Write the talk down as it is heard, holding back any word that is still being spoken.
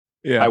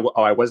Yeah.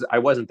 I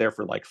wasn't there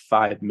for like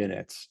 5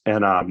 minutes,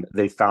 and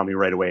they found me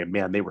right away. And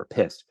man, they were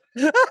pissed.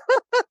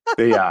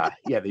 They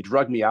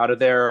drugged me out of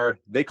there.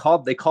 They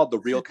called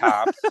the real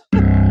cops.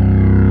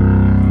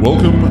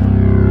 Welcome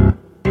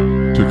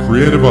to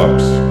Creative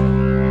Ops,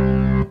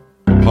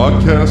 a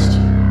podcast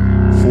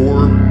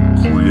for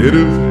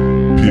creative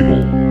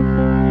people.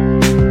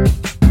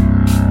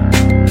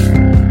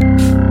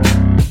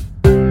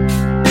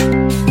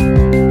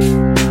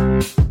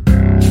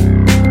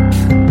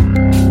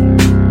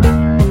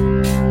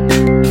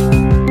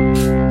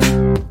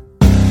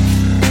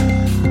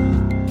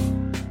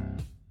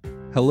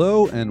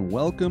 Hello and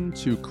welcome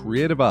to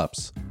Creative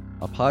Ops,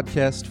 a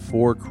podcast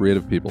for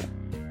creative people.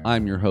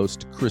 I'm your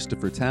host,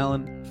 Christopher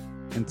Talon,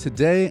 and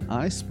today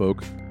I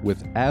spoke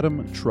with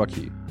Adam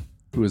Truckey,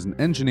 who is an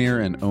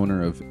engineer and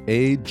owner of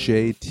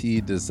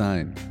AJT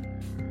Design.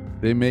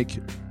 They make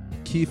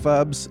key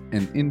fobs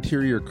and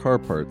interior car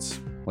parts,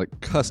 like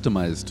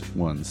customized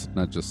ones,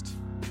 not just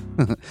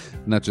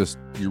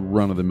your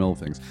run-of-the-mill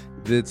things.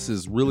 This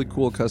is really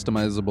cool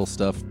customizable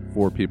stuff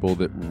for people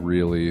that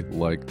really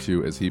like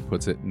to, as he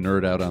puts it,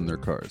 nerd out on their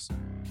cars.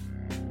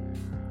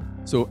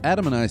 So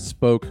Adam and I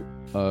spoke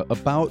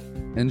about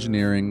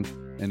engineering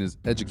and his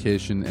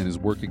education and his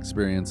work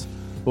experience,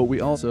 but we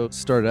also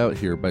started out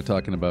here by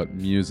talking about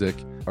music,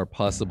 our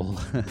possible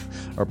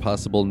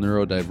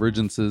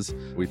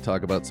neurodivergences. We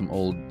talk about some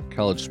old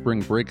college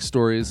spring break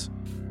stories,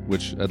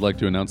 which I'd like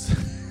to announce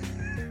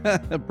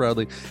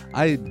proudly.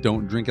 I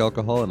don't drink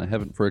alcohol, and I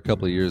haven't for a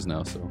couple of years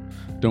now, so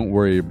don't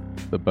worry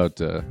about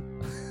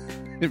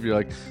if you're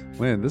like,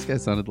 man, this guy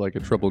sounded like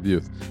a troubled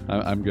youth.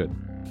 I'm good.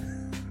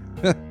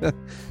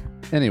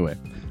 Anyway,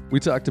 we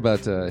talked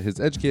about his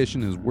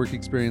education, his work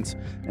experience,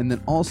 and then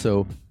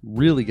also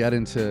really got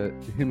into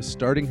him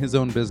starting his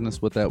own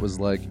business, what that was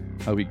like,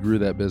 how he grew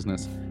that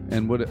business.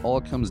 And what it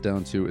all comes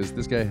down to is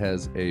this guy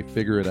has a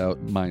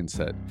figure-it-out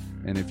mindset.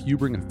 And if you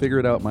bring a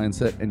figure-it-out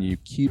mindset and you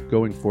keep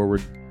going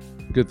forward,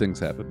 good things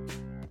happen.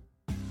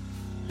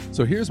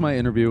 So here's my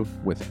interview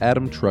with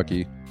Adam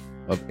Truckey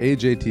of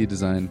AJT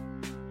Design.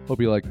 Hope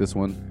you like this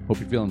one.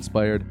 Hope you feel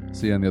inspired.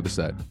 See you on the other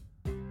side.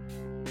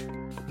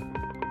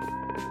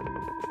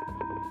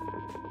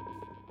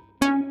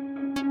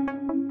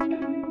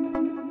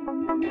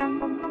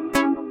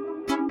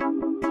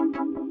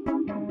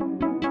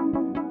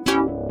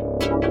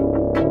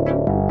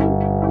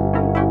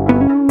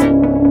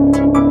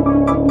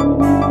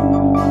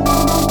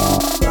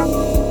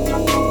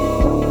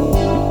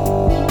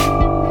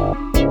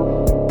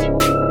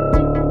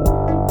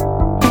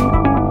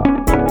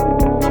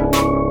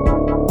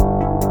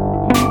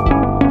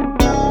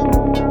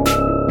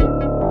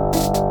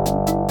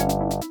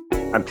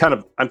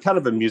 I'm kind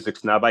of a music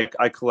snob.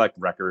 I collect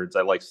records.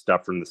 I like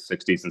stuff from the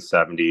 60s and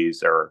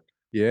 70s or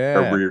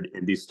weird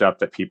indie stuff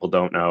that people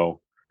don't know.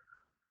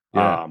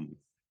 Yeah.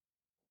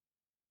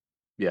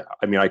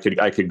 I mean, I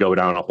could go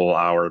down a whole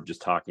hour of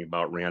just talking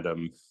about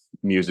random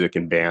music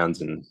and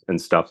bands and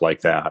stuff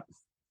like that.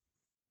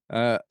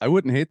 I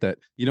wouldn't hate that.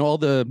 You know, all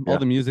the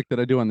music that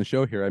I do on the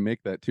show here, I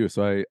make that too.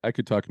 So I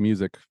could talk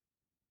music.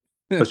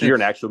 So you're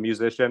an actual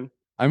musician?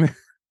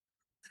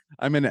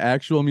 I'm an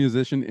actual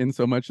musician in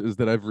so much as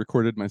that I've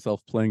recorded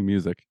myself playing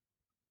music.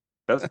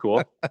 That's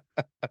cool.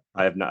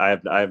 I have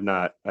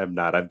not.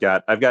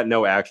 I've got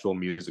no actual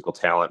musical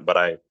talent, but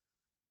I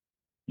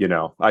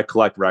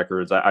collect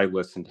records. I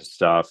listen to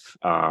stuff.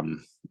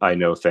 I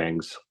know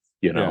things,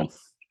 Yeah.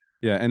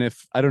 And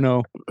if I don't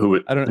know who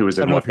is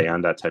in what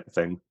band, that type of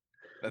thing.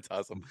 That's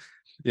awesome.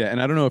 Yeah.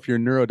 And I don't know if you're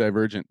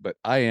neurodivergent, but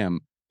I am.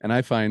 And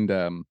I find,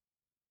 the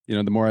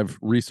more I've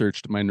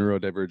researched my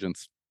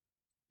neurodivergence,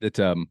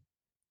 that,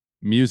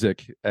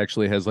 music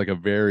actually has like a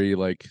very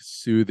like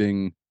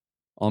soothing,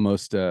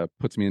 almost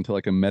puts me into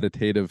like a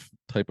meditative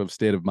type of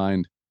state of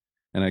mind,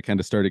 and I kind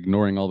of start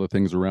ignoring all the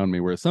things around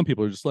me. Whereas some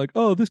people are just like,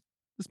 "Oh, this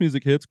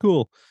music hits,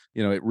 cool."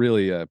 It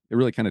really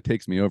kind of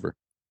takes me over.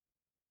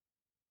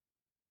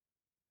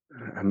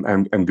 I'm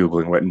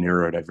googling what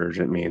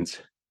neurodivergent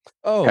means.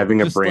 Oh,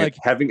 having a brain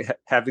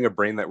having a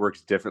brain that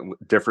works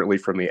differently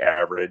from the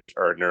average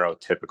or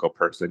neurotypical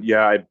person.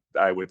 Yeah,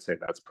 I would say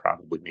that's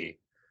probably me.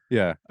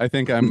 Yeah, I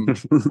think I'm.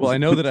 Well, I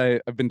know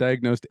that I've been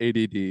diagnosed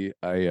ADD.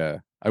 I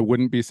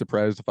wouldn't be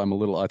surprised if I'm a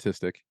little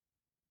autistic.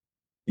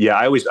 Yeah,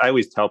 I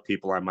always tell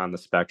people I'm on the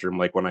spectrum.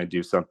 Like when I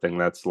do something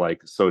that's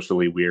like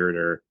socially weird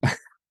or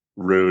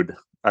rude,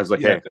 I was like,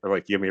 hey, they're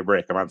like, give me a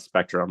break. I'm on the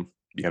spectrum,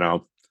 Yeah.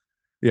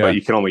 But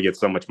you can only get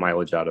so much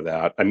mileage out of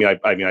that. I mean,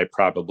 I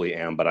probably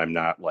am, but I'm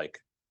not like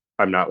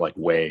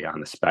way on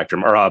the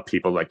spectrum. Or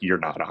people like, you're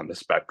not on the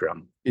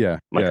spectrum. Yeah.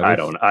 Like I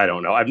don't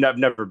know. I've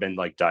never been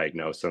like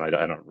diagnosed, and I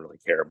don't really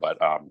care. But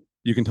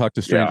you can talk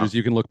to strangers.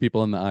 You can look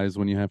people in the eyes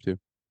when you have to.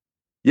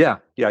 Yeah,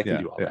 I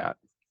can do all that.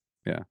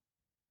 Yeah.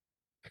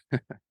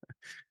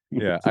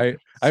 Yeah, I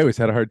always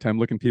had a hard time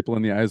looking people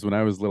in the eyes when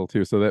I was little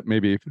too. So that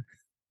maybe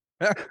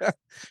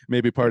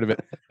part of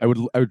it. I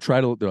would try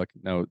to, they're like,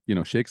 no,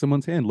 shake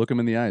someone's hand, look them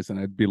in the eyes, and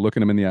I'd be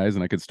looking them in the eyes,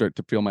 and I could start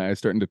to feel my eyes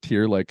starting to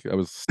tear, like I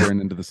was staring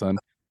into the sun.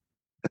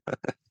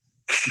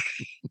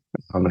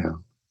 Oh no.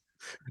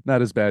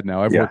 Not as bad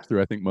now. I've Yeah. worked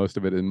through, I think, most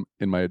of it in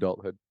my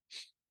adulthood.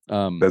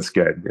 That's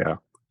good. Yeah.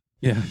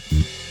 Yeah.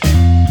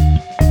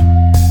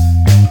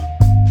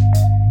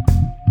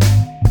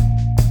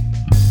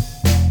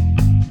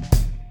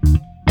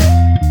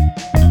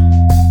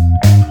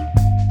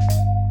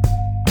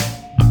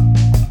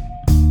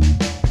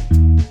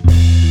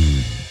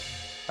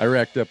 I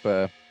racked up.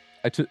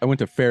 I went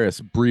to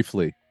Ferris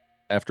briefly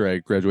after I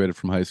graduated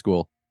from high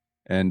school,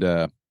 and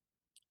I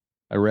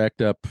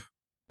racked up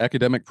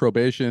academic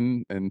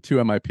probation and 2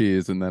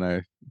 MIPs, and then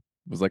I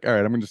was like, all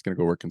right, I'm just gonna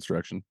go work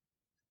construction.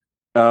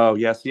 Oh,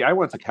 yeah. See, I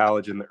went to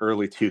college in the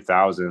early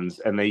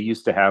 2000s, and they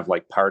used to have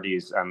like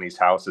parties on these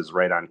houses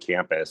right on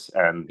campus.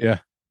 And Yeah.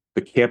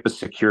 the campus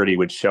security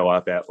would show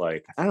up at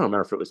like, I don't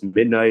remember if it was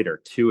midnight or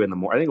 2 in the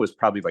morning. I think it was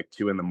probably like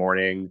 2 in the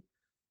morning.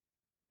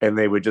 And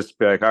they would just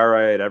be like, all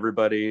right,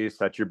 everybody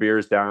set your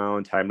beers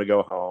down, time to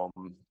go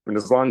home. And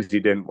as long as you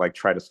didn't like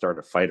try to start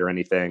a fight or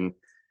anything,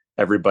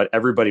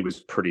 everybody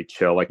was pretty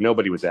chill. Like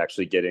nobody was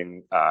actually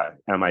getting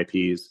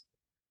MIPs.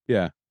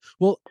 Yeah.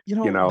 Well,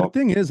 the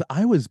thing is,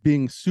 I was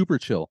being super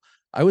chill.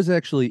 I was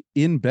actually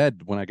in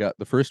bed when I got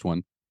the first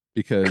one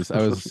because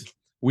I was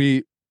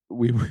we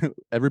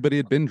everybody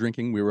had been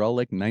drinking. We were all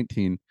like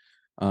 19.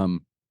 We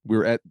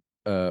were at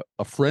a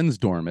friend's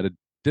dorm at a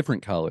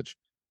different college,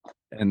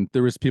 and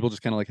there was people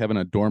just kind of like having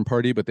a dorm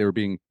party, but they were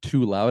being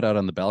too loud out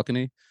on the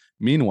balcony.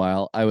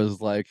 Meanwhile, I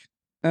was like,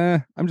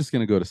 I'm just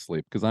gonna go to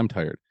sleep because I'm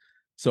tired.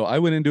 So I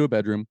went into a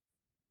bedroom,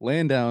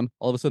 laying down.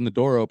 All of a sudden, the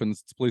door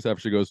opens. The police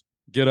officer goes,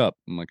 "Get up."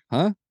 I'm like,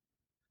 huh?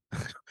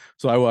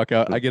 So I walk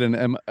out. I get an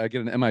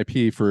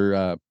MIP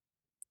for.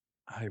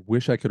 I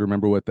wish I could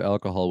remember what the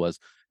alcohol was.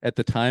 At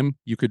the time,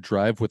 you could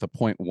drive with a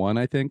 0.1,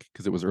 I think,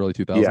 because it was early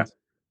 2000s. Yeah.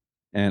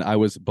 And I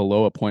was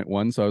below a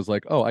 0.1, so I was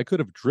like, oh, I could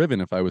have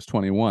driven if I was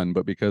 21,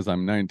 but because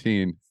I'm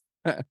 19,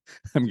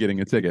 I'm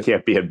getting a ticket.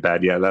 Can't be in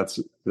bed. Yeah, that's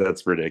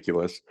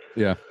ridiculous.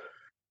 Yeah.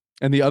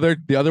 And the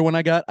other one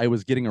I got, I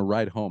was getting a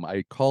ride home.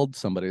 I called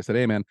somebody. I said,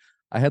 hey man,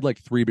 I had like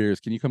 3 beers.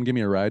 Can you come give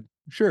me a ride?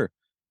 Sure.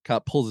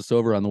 Cop pulls us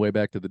over on the way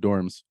back to the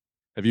dorms.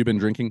 Have you been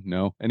drinking?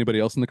 No. Anybody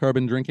else in the car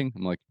been drinking?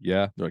 I'm like,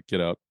 yeah. They're like, get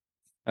out.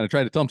 And I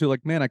tried to tell them too,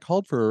 like, man, I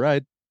called for a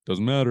ride.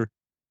 Doesn't matter.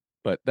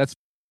 But that's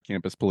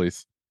campus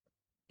police.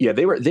 Yeah,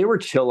 they were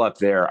chill up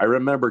there. I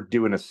remember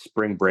doing a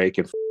spring break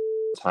and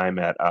time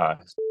at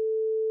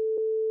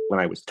when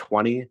I was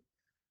 20,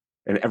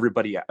 and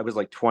everybody, I was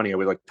like 20, I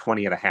was like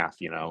 20 and a half,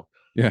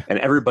 Yeah. And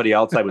everybody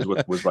else I was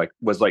with was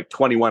like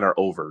 21 or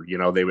over,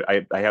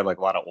 I had like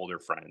a lot of older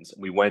friends.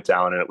 We went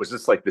down and it was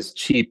just like this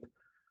cheap,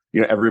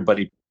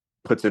 everybody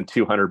puts in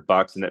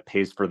 $200 and it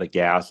pays for the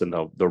gas and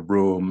the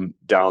room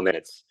down there.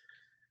 It's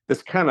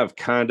this kind of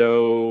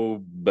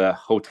condo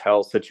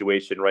hotel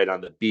situation right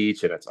on the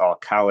beach, and it's all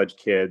college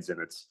kids,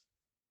 and it's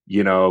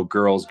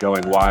girls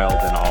going wild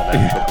and all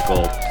that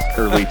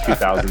typical early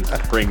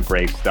 2000s spring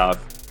break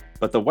stuff.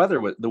 But the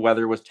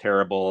weather was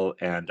terrible,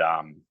 and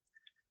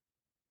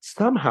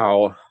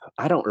somehow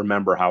I don't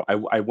remember how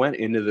I went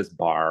into this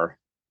bar,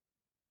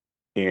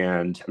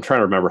 and I'm trying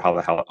to remember how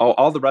the hell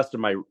all the rest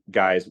of my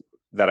guys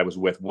that I was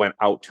with went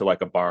out to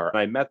like a bar, and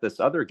I met this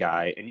other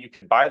guy, and you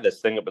could buy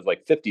this thing. It was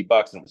like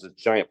 $50, and it was a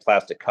giant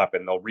plastic cup,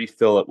 and they'll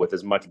refill it with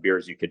as much beer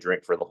as you could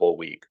drink for the whole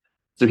week.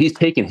 So he's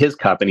taking his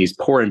cup and he's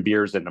pouring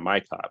beers into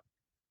my cup,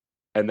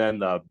 and then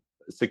the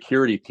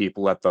security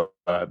people at the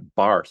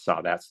bar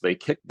saw that, so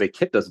they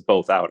kicked us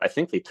both out. I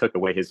think they took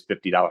away his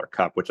 $50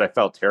 cup, which I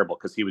felt terrible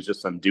because he was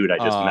just some dude I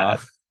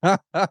just met.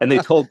 And they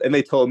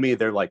told me,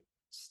 they're like,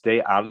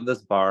 stay out of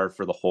this bar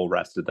for the whole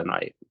rest of the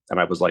night. And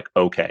I was like,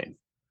 okay.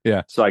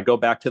 Yeah. So I go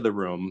back to the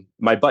room.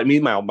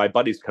 Meanwhile, my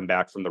buddies come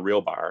back from the real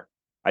bar.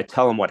 I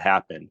tell them what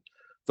happened.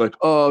 They're like,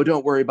 oh,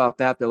 don't worry about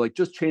that. They're like,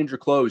 just change your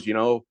clothes,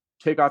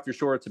 take off your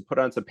shorts and put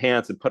on some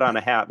pants and put on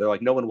a hat. They're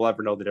like, no one will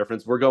ever know the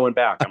difference. We're going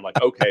back. I'm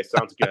like, okay,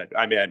 sounds good.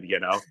 I'm in,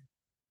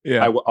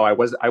 Yeah.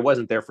 I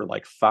wasn't there for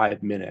like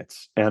 5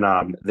 minutes,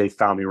 and they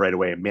found me right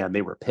away, and man,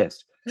 they were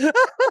pissed.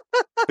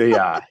 They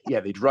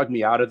drugged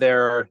me out of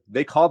there.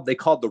 They called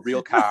the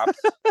real cops.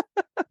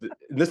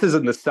 This is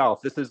in the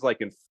South. This is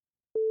like in,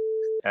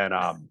 and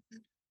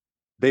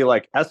they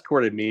like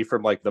escorted me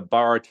from like the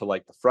bar to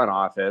like the front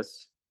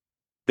office.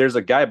 There's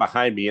a guy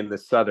behind me in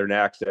this Southern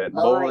accent.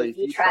 Boy, if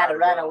you try to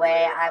run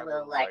away, I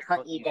will like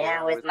hunt you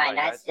down with my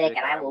nightstick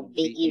and I will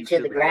beat you to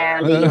the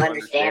ground. Do you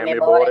understand me,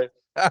 boy?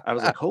 I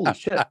was like, holy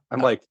shit.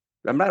 I'm like,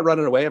 I'm not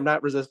running away. I'm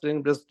not resisting.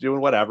 I'm just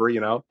doing whatever,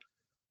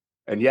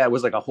 And yeah, it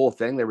was like a whole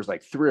thing. There was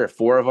like 3 or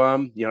 4 of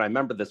them. I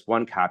remember this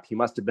one cop, he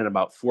must have been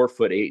about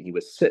 4'8", and he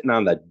was sitting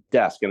on the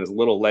desk and his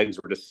little legs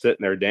were just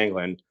sitting there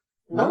dangling.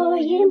 Oh,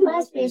 you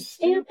must be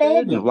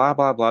stupid. Blah,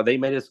 blah, blah.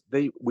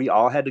 We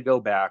all had to go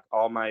back.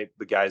 All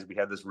the guys we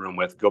had this room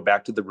with, go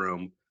back to the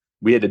room.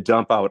 We had to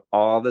dump out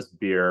all this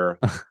beer,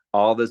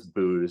 all this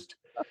booze.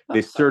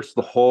 They searched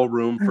the whole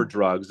room for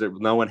drugs.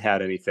 No one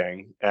had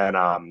anything. And,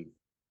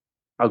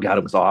 oh God,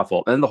 it was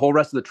awful. And the whole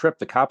rest of the trip,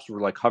 the cops were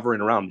like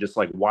hovering around, just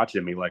like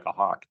watching me like a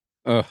hawk.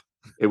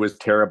 It was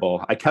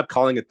terrible. I kept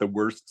calling it the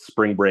worst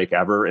spring break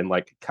ever in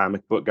like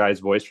comic book guy's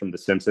voice from The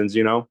Simpsons,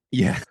 you know?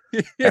 Yeah.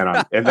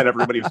 And then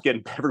everybody was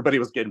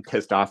getting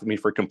pissed off at me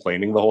for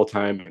complaining the whole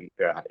time. And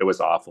yeah, it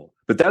was awful.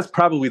 But that's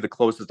probably the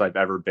closest I've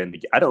ever been.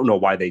 I don't know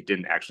why they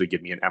didn't actually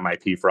give me an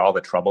MIP for all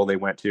the trouble they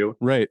went to.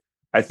 Right.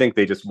 I think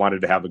they just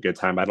wanted to have a good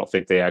time. I don't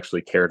think they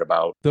actually cared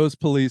about those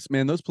police,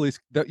 man. Those police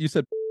that you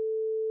said.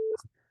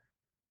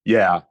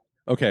 Yeah.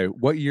 Okay.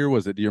 What year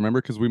was it? Do you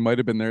remember? Because we might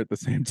have been there at the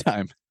same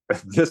time.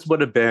 This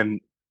would have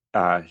been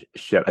I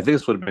think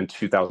this would have been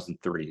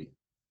 2003.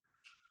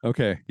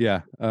 Okay,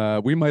 yeah,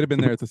 we might have been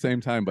there at the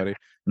same time, buddy.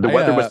 The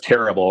weather was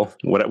terrible.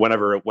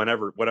 Whatever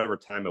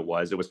time it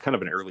was kind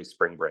of an early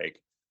spring break.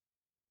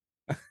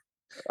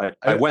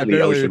 I went in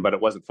the ocean, but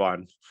it wasn't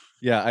fun.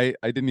 Yeah,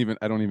 I don't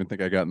even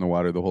think I got in the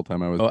water the whole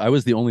time I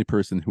was the only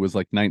person who was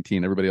like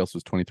 19. Everybody else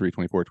was 23,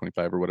 24,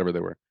 25 or whatever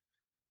they were.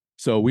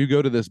 So we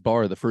go to this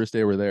bar the first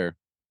day we're there,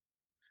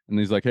 and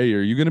he's like, "Hey,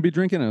 are you gonna be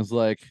drinking?" I was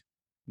like,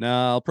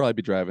 "Nah, I'll probably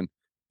be driving."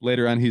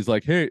 Later on, he's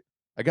like, "Hey,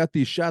 I got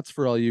these shots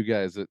for all you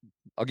guys.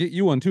 I'll get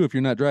you one too if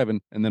you're not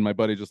driving." And then my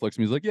buddy just looks at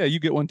me. He's like, "Yeah, you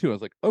get one too." I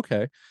was like,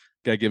 "Okay."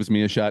 Guy gives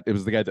me a shot. It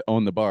was the guy that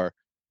owned the bar.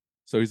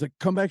 So he's like,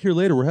 "Come back here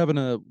later. We're having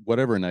a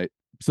whatever night."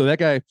 So that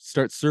guy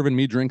starts serving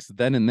me drinks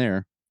then and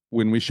there.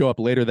 When we show up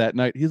later that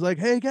night, he's like,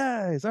 "Hey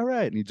guys, all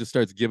right." And he just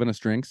starts giving us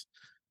drinks.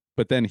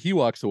 But then he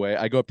walks away.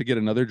 I go up to get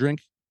another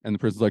drink. And the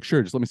person's like,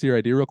 "Sure, just let me see your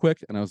ID real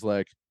quick." And I was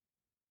like,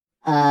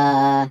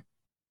 And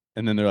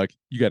then they're like,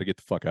 "You got to get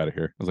the fuck out of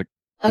here." I was like,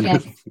 okay.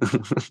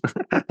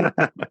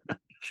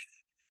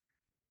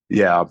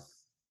 Yeah.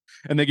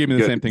 And they gave me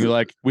the same thing. They're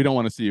like, "We don't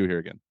want to see you here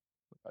again."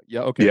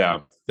 Yeah. Okay. Yeah.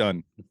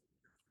 Done.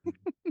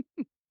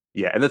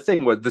 Yeah. And the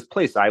thing was, this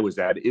place I was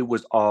at, it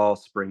was all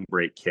spring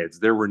break kids.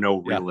 There were no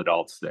real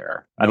adults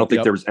there. I don't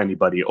think there was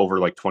anybody over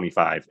like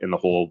 25 in the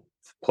whole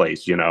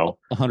place, you know?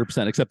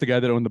 100%, except the guy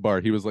that owned the bar.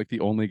 He was like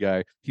the only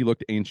guy. He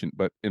looked ancient,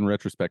 but in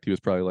retrospect, he was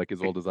probably like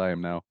as old as I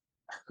am now.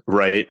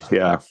 Right.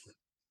 Yeah.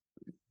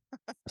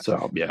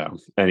 So yeah.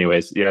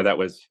 Anyways, yeah, that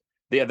was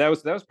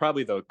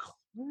probably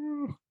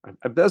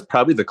that's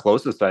probably the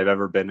closest I've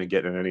ever been to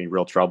getting in any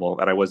real trouble.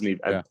 And I wasn't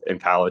even in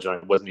college, and I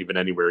wasn't even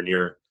anywhere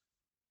near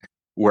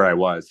where I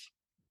was.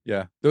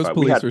 Yeah, those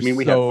police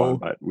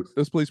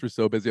those police were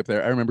so busy up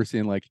there. I remember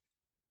seeing like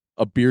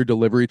a beer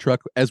delivery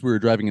truck as we were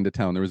driving into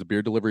town. There was a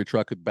beer delivery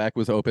truck. The back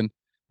was open.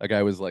 A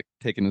guy was like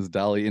taking his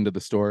dolly into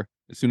the store.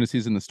 As soon as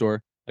he's in the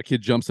store, a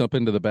kid jumps up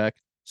into the back,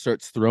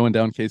 starts throwing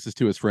down cases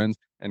to his friends,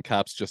 and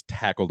cops just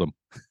tackled him.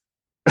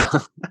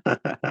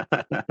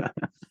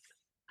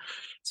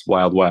 It's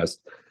Wild West.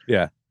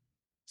 Yeah.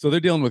 So they're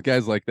dealing with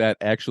guys like that,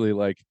 actually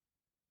like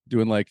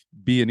doing like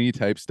B&E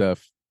type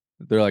stuff.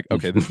 They're like,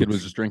 "Okay, this kid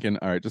was just drinking.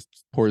 All right, just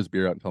pour his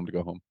beer out and tell him to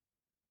go home."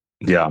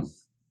 Yeah.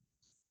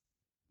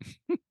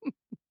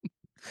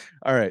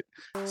 All right.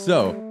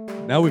 So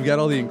now we've got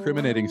all the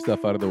incriminating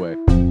stuff out of the way.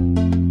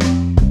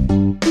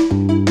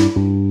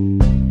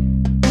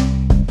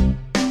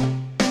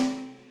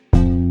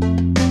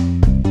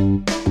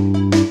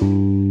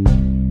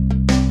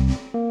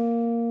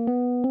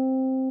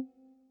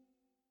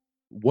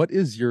 What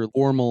is your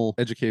formal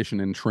education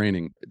and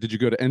training? Did you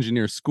go to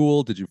engineer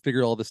school? Did you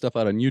figure all this stuff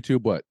out on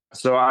YouTube? What?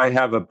 So I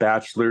have a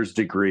bachelor's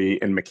degree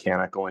in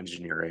mechanical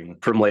engineering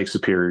from Lake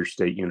Superior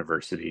State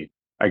University.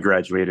 I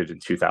graduated in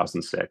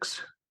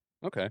 2006.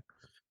 Okay.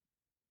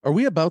 Are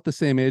we about the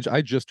same age?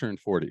 I just turned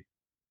 40.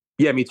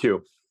 Yeah, me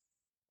too.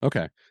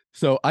 Okay.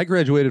 So I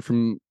graduated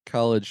from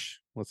college.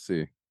 Let's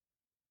see.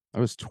 I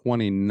was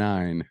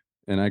 29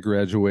 and I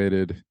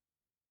graduated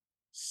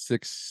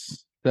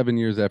 7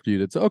 years after you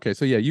did. So, okay.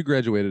 So yeah, you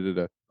graduated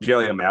at Did you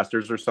have a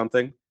master's or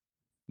something?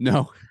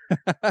 No,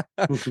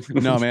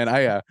 no, man.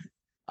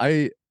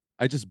 I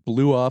just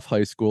blew off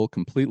high school,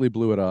 completely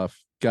blew it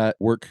off, got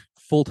work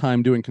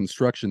full-time doing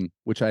construction,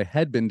 which I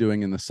had been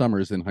doing in the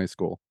summers in high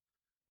school.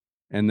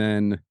 And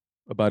then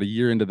about a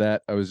year into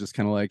that, I was just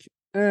kind of like,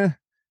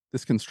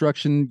 this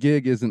construction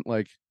gig isn't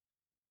like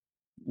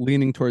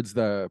leaning towards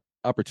the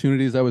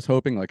opportunities I was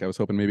hoping. Like I was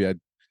hoping maybe I'd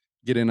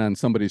get in on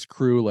somebody's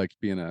crew, like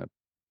being a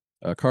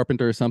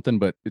carpenter or something,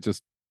 but it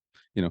just,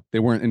 they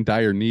weren't in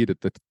dire need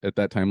at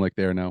that time like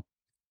they are now.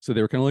 So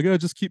they were kind of like, "Oh,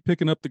 just keep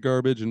picking up the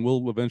garbage and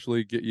we'll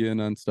eventually get you in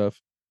on stuff."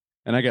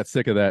 And I got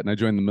sick of that and I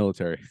joined the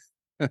military.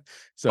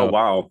 So, oh,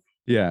 wow.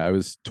 Yeah, I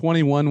was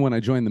 21 when I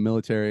joined the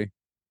military,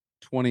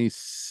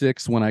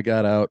 26 when I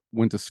got out,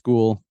 went to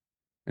school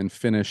and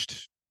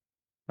finished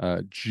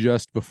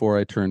just before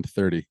I turned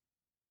 30.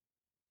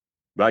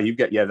 Wow,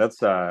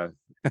 that's a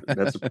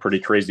pretty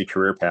crazy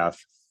career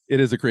path.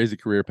 It is a crazy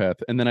career path.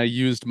 And then I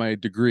used my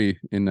degree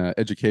in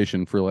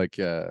education for like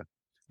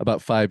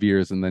about 5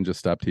 years and then just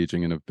stopped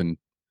teaching and have been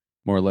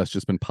more or less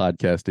just been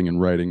podcasting and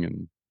writing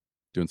and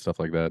doing stuff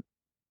like that.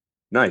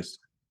 Nice.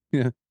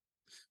 Yeah.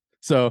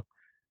 So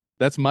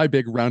that's my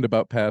big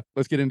roundabout path.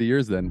 Let's get into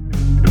yours then.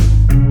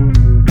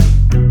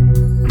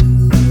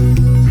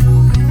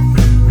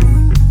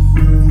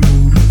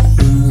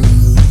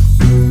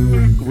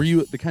 Were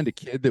you the kind of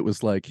kid that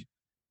was like,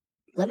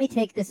 "Let me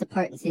take this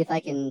apart and see if I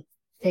can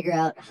figure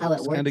out how it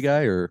works"? Kind of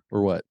guy or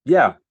what?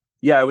 Yeah.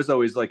 Yeah, I was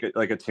always like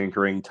a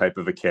tinkering type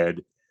of a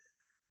kid.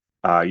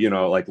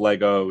 Like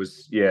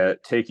Legos, yeah,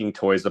 taking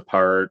toys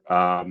apart.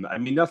 I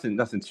mean,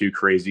 nothing too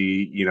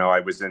crazy. I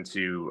was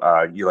into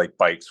like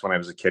bikes when I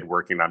was a kid,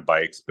 working on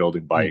bikes,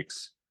 building Mm,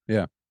 bikes.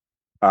 yeah.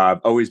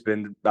 I've always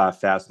been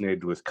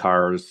fascinated with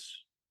cars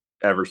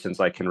ever since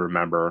I can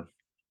remember.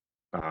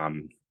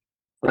 Um,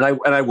 and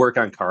I work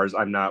on cars.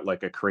 I'm not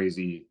like a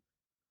crazy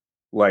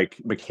like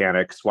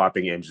mechanic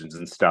swapping engines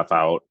and stuff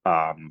out.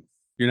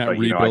 You're not But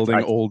rebuilding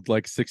I old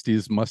like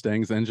 60s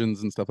Mustangs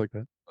engines and stuff like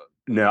that?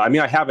 no, I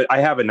mean I have a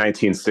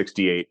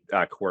 1968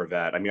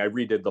 Corvette. I mean I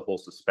redid the whole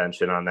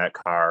suspension on that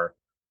car.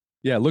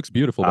 Yeah, it looks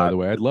beautiful, by Uh, the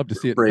way. I'd love to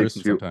see it in brakes,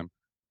 person sometime.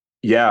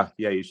 yeah,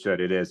 you should.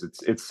 It is.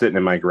 It's sitting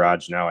in my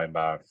garage now. I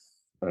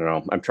don't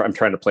know. I'm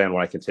trying to plan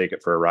when I can take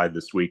it for a ride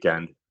this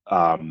weekend.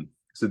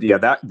 So yeah,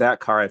 that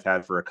car I've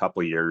had for a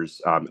couple of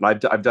years. And I've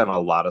done a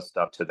lot of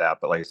stuff to that,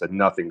 but like I said,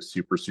 nothing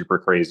super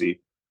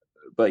crazy.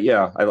 But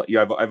yeah,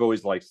 I've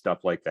always liked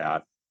stuff like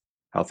that,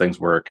 how things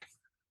work.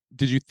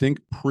 Did you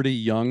think pretty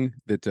young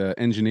that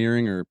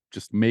engineering or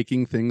just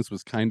making things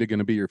was kind of going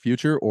to be your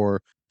future,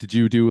 or did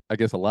you do, I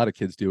guess a lot of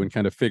kids do, and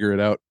kind of figure it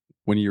out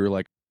when you were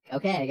like,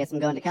 Okay, I guess I'm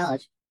going to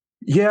college.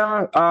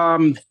 Yeah,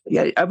 like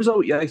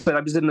I said, I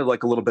was into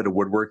like a little bit of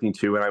woodworking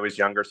too when I was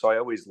younger. So I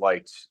always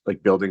liked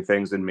like building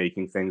things and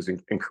making things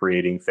and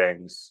creating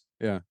things.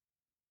 yeah?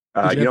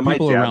 Did you have My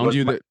people dad around was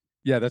you that?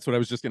 Yeah, that's what I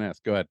was just going to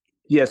ask. Go ahead.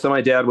 yeah, so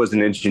my dad was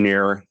an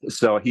engineer.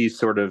 So he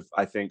sort of,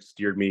 I think,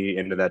 steered me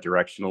into that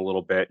direction a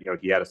little bit.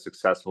 He had a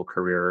successful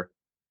career,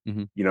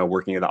 Hmm.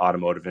 working in the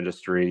automotive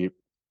industry.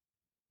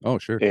 Oh,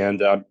 sure.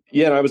 And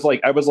yeah, and I was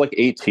like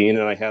 18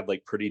 and I had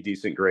like pretty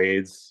decent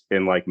grades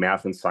in like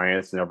math and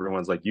science, and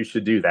everyone's like, you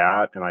should do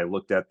that. And I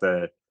looked at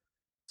the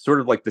sort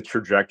of like the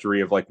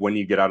trajectory of like when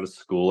you get out of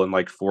school in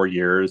like 4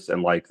 years,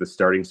 and like the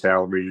starting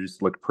salaries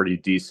look pretty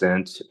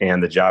decent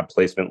and the job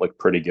placement looked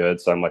pretty good.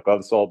 So I'm like, well,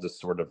 this all just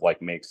sort of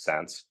like makes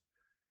sense.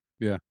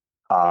 Yeah.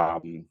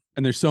 Um,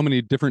 And there's so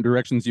many different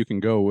directions you can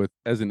go with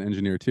as an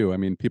engineer too. I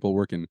mean, people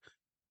work in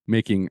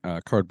making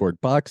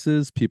cardboard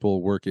boxes,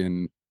 people work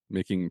in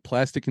making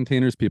plastic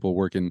containers, people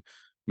work in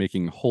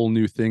making whole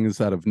new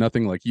things out of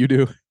nothing like you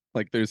do.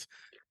 Like there's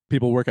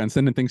people work on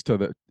sending things to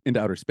the into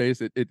outer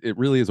space. It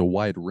really is a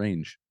wide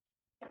range.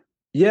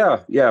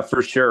 yeah,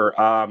 for sure.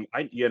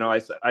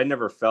 I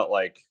never felt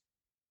like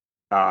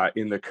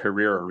in the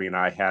career arena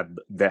I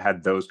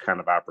had those kind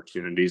of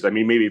opportunities. I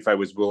mean, maybe if I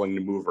was willing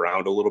to move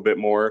around a little bit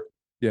more.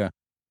 Yeah.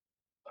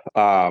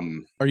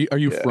 Um, Are you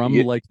yeah, from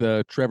yeah, like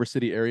the Traverse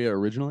City area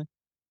originally?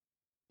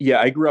 yeah,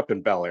 I grew up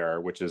in Bel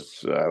Air, which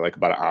is like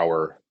about an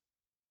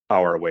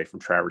hour away from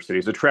Traverse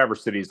City. So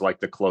Traverse City is like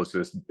the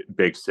closest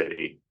big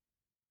city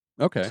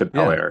Okay. to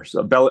Bel Yeah. Air.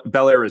 So Bel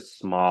Air is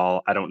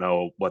small. I don't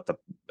know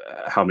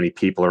how many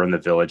people are in the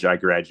village. I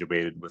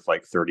graduated with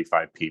like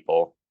 35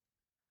 people.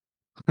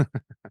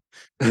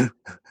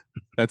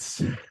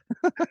 That's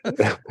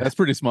that's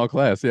pretty small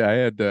class. Yeah, I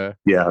had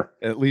Yeah,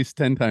 at least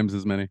 10 times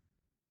as many.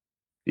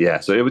 yeah.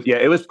 So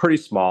it was pretty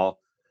small.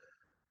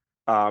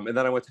 And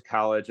then I went to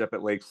college up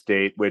at Lake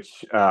State,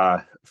 which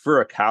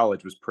for a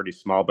college was pretty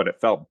small, but it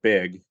felt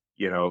big,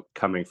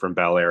 coming from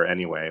Bel Air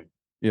anyway.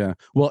 Yeah.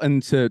 Well,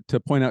 and to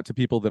point out to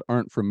people that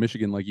aren't from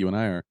Michigan like you and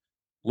I are,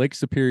 Lake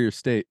Superior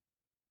State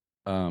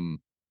um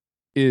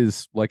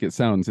is like it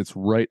sounds. It's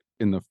right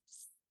in the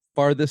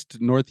farthest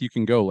north you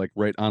can go, like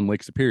right on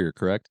Lake Superior,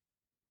 correct?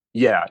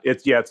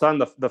 It's on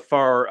the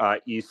far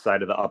east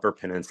side of the Upper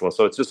Peninsula,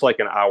 so it's just like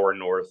an hour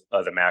north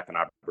of the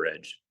Mackinac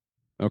Bridge.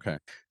 Okay.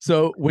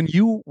 So when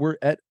you were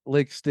at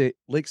Lake State,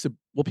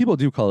 well, people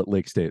do call it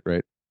Lake State,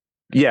 right?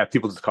 Yeah,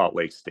 people just call it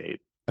Lake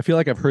State. I feel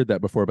like I've heard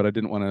that before, but I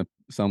didn't want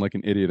to sound like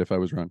an idiot if I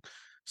was wrong.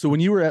 So when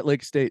you were at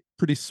Lake State,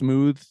 pretty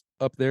smooth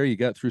up there. You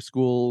got through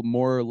school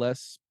more or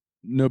less,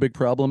 no big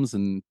problems,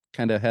 and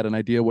kind of had an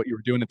idea what you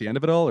were doing at the end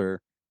of it all,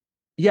 or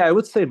Yeah, I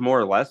would say more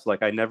or less.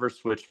 Like I never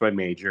switched my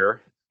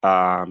major.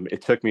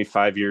 It took me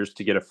 5 years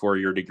to get a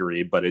 4-year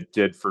degree, but it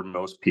did for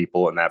most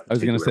people in that I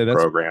was going to particular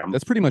say program.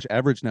 that's pretty much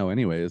average now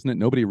anyway, isn't it?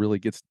 Nobody really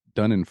gets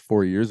done in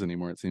 4 years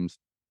anymore, it seems.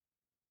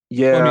 Well,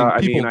 I Yeah, mean, I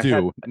people mean,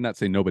 do. I'm not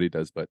saying nobody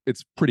does, but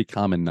it's pretty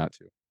common not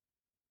to.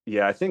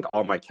 I think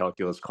all my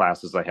calculus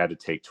classes I had to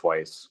take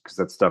twice because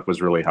that stuff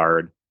was really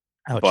hard.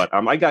 Ouch. But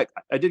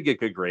I did get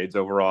good grades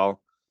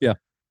overall. Yeah.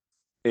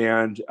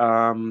 And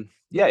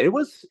yeah, it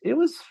was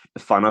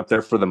fun up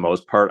there for the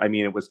most part. I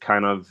mean, it was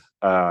kind of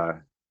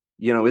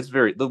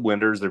the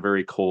winters are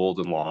very cold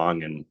and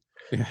long, and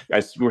Yeah. I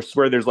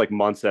swear there's like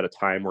months at a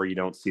time where you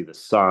don't see the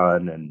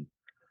sun. And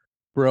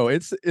Bro,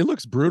 it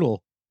looks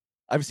brutal.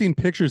 I've seen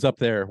pictures up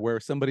there where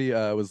somebody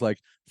was like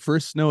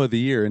first snow of the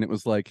year and it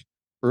was like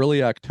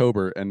early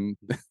October and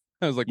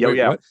I was like, yeah, wait,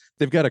 yeah, what?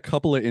 They've got a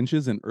couple of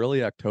inches in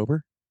early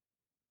October?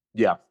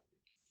 yeah,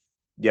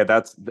 yeah.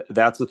 That's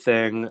the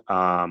thing.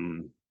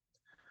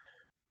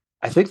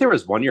 I think there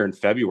was one year in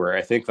February.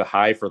 I think the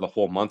high for the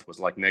whole month was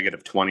like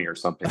 -20 or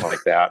something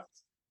like that.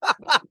 I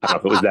don't know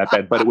if it was that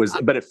bad,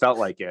 but it felt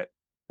like it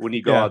when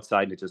you go Yeah.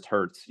 outside and it just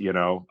hurts.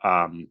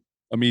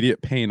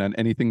 Immediate pain on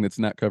anything that's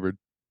not covered.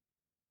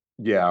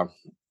 Yeah.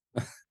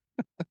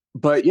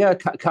 But yeah,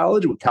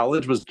 college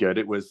was good.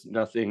 It was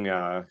nothing.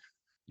 Yeah,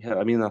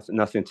 I mean,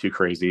 nothing too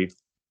crazy.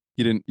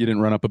 You didn't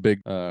run up a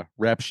big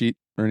rap sheet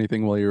or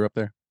anything while you were up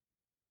there?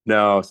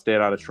 No,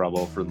 stayed out of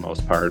trouble for the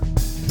most part.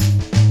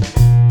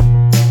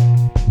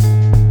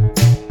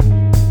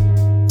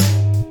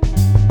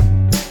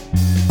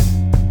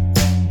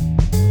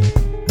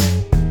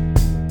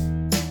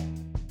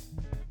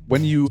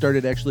 When you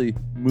started actually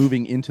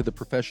moving into the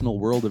professional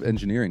world of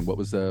engineering, what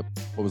was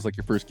like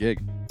your first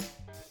gig?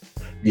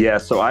 Yeah,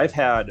 so I've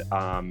had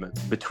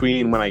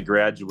between when I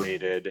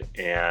graduated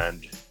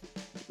and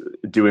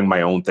doing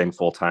my own thing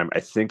full time, I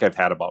think I've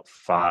had about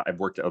five. I've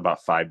worked at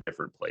about 5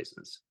 different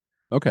places.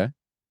 Okay.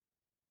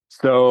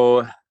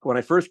 So when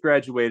I first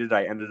graduated,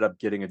 I ended up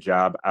getting a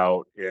job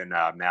out in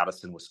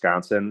Madison,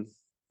 Wisconsin.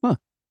 Huh.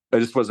 I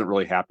just wasn't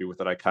really happy with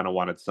it. I kind of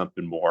wanted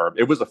something more.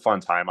 It was a fun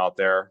time out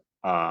there.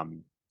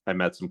 I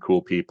met some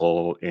cool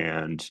people,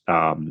 and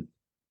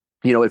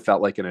it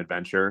felt like an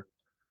adventure.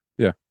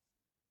 Yeah.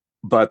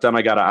 But then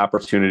I got an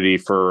opportunity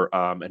for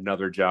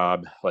another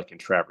job, like in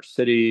Traverse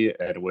City,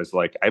 and it was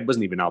like I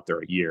wasn't even out there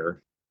a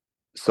year.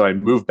 So I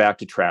moved back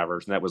to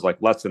Traverse, and that was like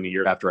less than a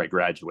year after I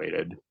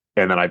graduated.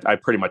 And then I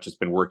pretty much just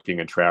been working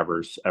in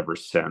Traverse ever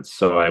since.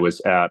 So I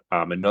was at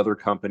another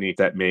company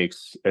that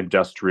makes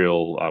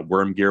industrial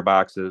worm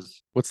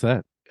gearboxes. What's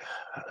that?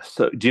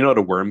 So do you know what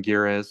a worm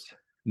gear is?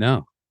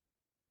 No.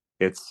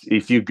 It's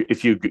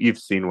you've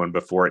seen one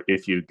before.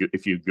 If you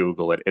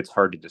Google it, it's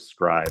hard to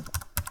describe.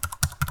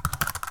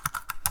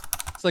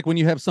 It's like when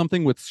you have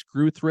something with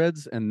screw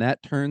threads and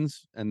that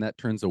turns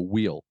a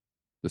wheel.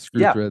 The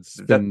screw threads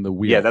spin the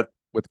wheel. Yeah,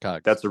 with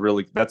cogs. That's a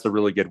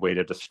really good way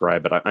to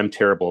describe it. I'm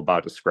terrible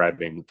about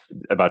describing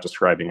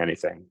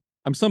anything.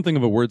 I'm something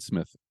of a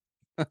wordsmith.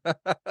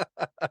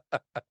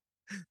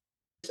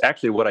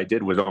 Actually, what I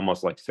did was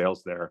almost like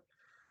sales there.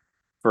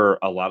 For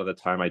a lot of the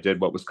time, I did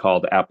what was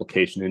called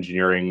application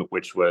engineering,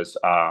 which was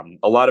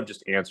a lot of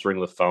just answering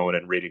the phone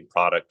and reading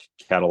product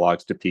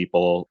catalogs to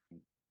people.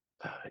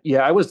 Yeah,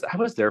 I was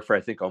there for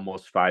I think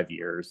almost 5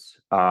 years.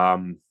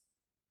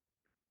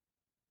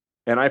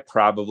 And I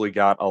probably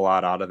got a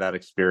lot out of that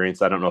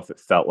experience. I don't know if it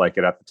felt like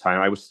it at the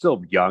time. I was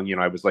still young,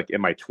 I was like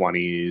in my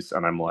 20s,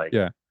 and I'm like,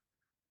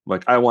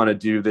 like I want to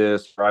do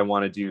this, or I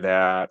want to do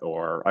that,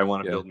 or I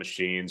want to build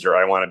machines, or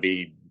I want to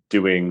be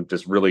doing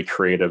this really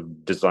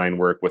creative design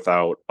work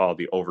without all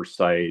the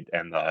oversight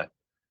and the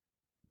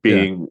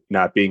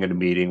not being in a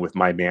meeting with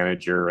my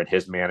manager and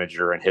his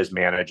manager and his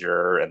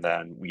manager, and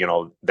then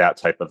that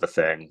type of a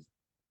thing.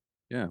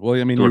 Yeah, well,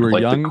 I mean, you were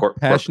like young,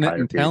 passionate,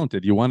 and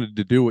talented. You wanted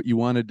to do what you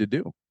wanted to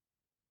do.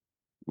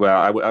 Well,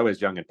 I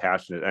was young and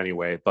passionate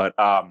anyway, but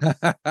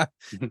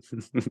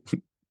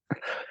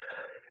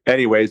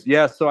anyways,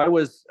 yeah. So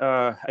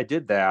I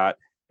did that,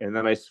 and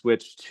then I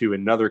switched to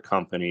another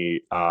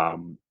company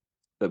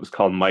that was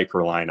called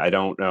Microline. I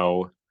don't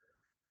know.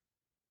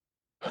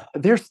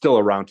 They're still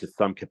around to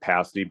some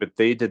capacity, but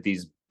they did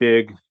these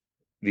big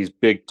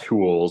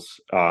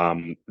tools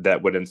that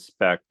would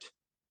inspect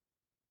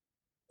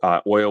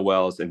oil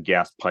wells and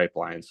gas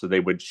pipelines. So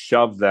they would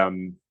shove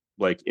them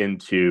like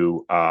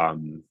into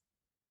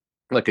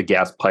like a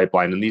gas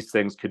pipeline, and these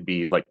things could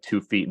be like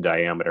 2 feet in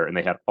diameter, and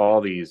they had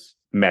all these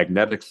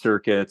magnetic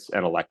circuits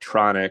and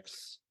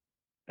electronics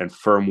and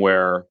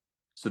firmware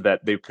so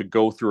that they could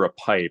go through a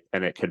pipe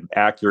and it could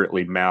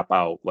accurately map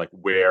out like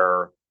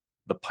where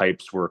the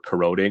pipes were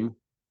corroding.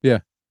 Yeah.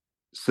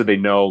 So they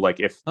know like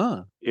if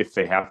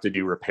they have to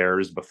do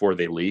repairs before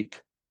they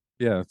leak.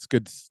 Yeah, it's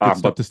good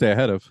stuff to stay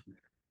ahead of.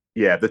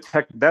 Yeah,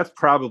 that's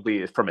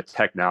probably, from a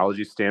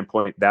technology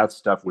standpoint, that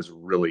stuff was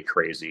really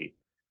crazy.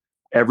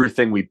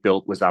 Everything we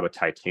built was out of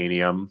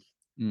titanium.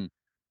 You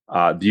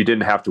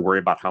didn't have to worry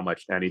about how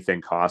much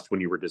anything cost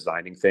when you were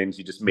designing things.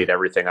 You just made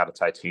everything out of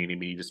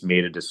titanium, and you just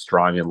made it as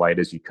strong and light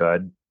as you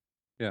could.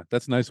 Yeah,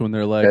 that's nice when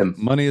they're like,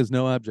 money is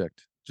no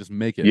object. Just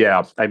make it.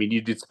 Yeah, I mean, you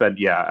did spend,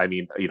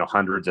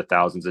 hundreds of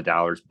thousands of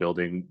dollars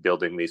building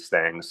these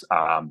things.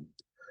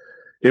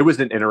 It was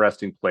an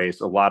interesting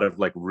place. A lot of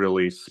like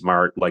really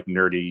smart, like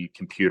nerdy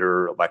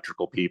computer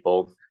electrical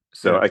people.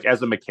 So like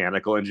as a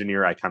mechanical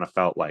engineer, I kind of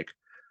felt like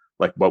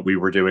what we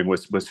were doing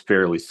was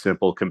fairly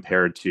simple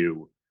compared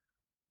to,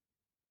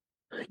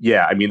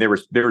 I mean, there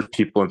was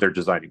people in there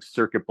designing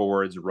circuit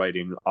boards,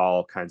 writing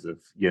all kinds of,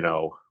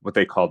 what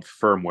they called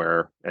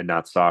firmware and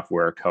not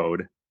software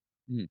code.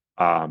 And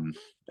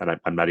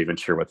I'm not even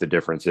sure what the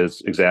difference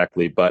is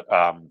exactly, but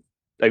I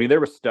mean, there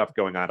was stuff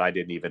going on I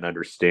didn't even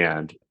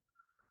understand.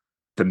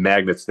 The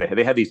magnets,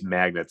 they had these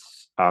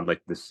magnets,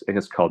 like this, I think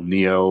it's called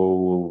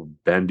neobendium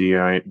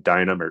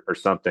or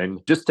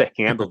something, just to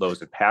handle those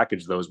and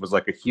package those was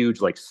like a huge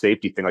like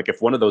safety thing. Like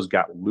if one of those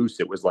got loose,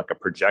 it was like a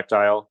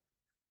projectile.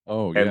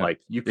 Oh, and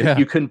like you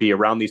couldn't be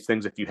around these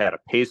things if you had a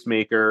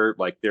pacemaker.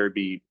 Like there'd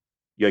be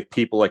like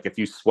people, like if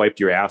you swiped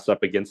your ass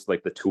up against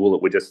like the tool,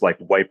 it would just like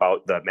wipe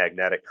out the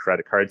magnetic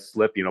credit card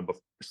slip,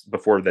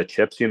 before the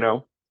chips,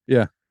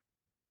 Yeah.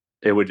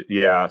 It would,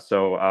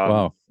 So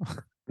wow.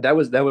 That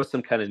was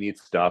some kind of neat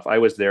stuff. I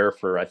was there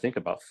for I think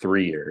about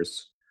 3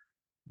 years.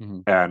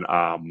 And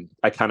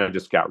I kind of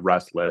just got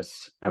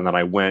restless. And then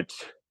I went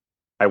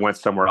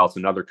somewhere else,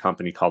 another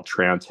company called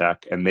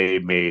Trantech, and they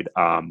made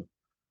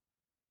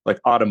like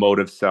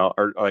automotive cell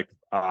or like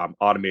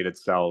automated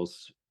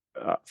cells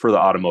for the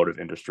automotive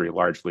industry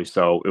largely.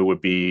 So it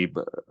would be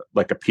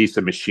like a piece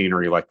of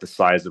machinery like the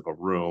size of a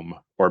room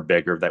or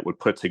bigger that would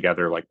put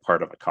together like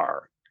part of a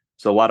car.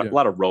 So a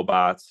lot of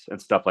robots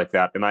and stuff like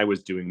that. And I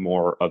was doing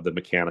more of the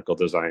mechanical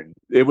design.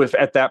 It was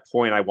at that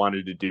point I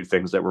wanted to do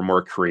things that were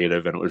more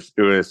creative, and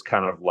it was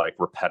kind of like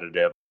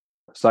repetitive.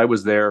 So I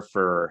was there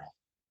for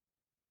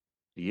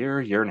a year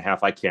and a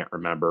half, I can't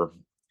remember.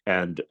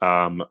 And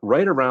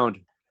right around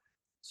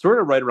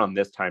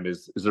this time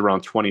is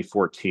around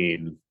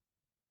 2014,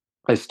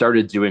 I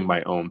started doing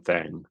my own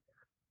thing.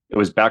 It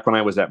was back when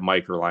I was at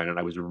Microline, and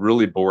I was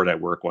really bored at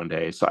work one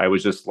day. So I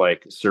was just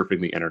like surfing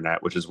the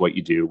internet, which is what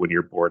you do when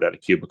you're bored at a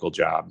cubicle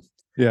job.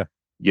 Yeah.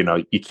 You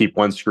know, you keep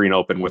one screen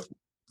open with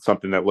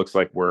something that looks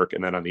like work,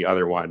 and then on the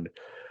other one,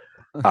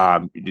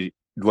 you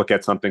look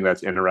at something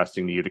that's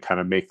interesting to you to kind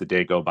of make the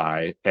day go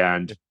by.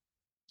 And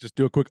just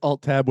do a quick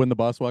alt tab when the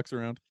boss walks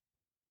around.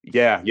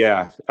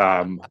 Yeah.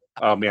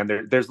 Oh man,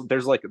 there's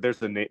like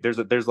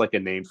a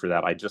name for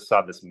that. I just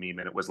saw this meme,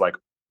 and it was like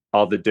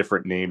all the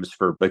different names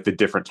for like the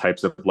different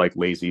types of like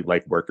lazy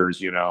like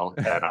workers, you know.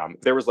 And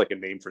there was like a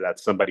name for that.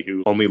 Somebody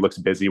who only looks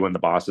busy when the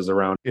boss is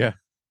around. Yeah.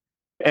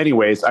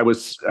 Anyways, I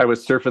was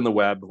surfing the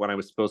web when I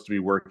was supposed to be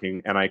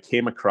working, and I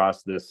came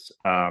across this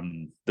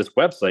this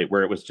website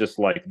where it was just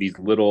like these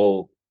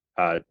little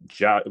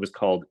job. It was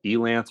called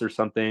Elance or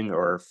something,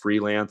 or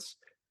Freelance.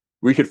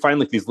 We could find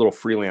like these little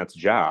freelance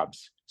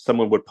jobs.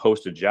 Someone would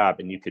post a job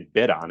and you could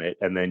bid on it,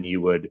 and then you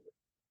would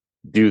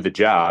do the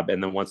job.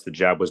 And then once the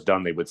job was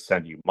done, they would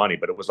send you money,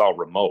 but it was all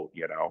remote,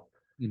 you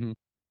know?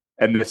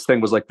 And this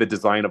thing was like the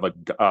design of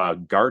a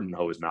garden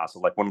hose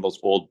nozzle, like one of those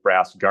old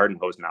brass garden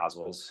hose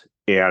nozzles.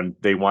 And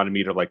they wanted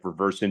me to like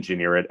reverse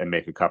engineer it and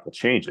make a couple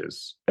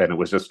changes. And it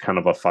was just kind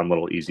of a fun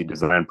little easy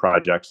design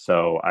project.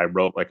 So I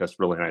wrote like this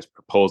really nice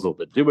proposal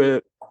to do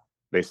it.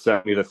 They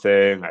sent me the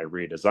thing. I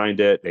redesigned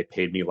it. They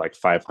paid me like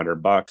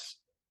 $500.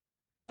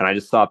 And I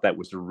just thought that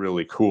was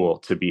really cool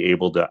to be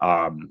able to,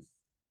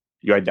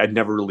 I'd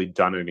never really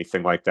done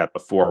anything like that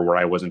before, where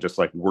I wasn't just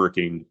like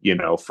working, you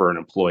know, for an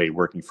employee,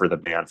 working for the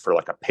band for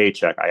like a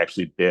paycheck. I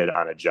actually bid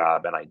on a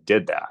job and I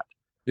did that.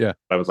 Yeah.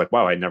 I was like,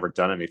 wow, I'd never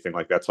done anything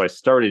like that. So I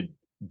started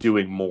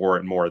doing more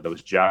and more of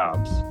those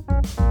jobs.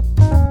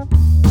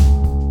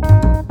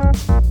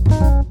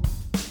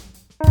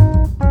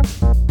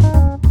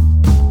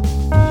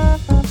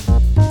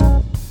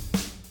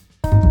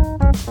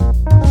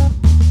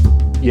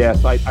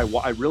 Yes,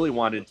 I really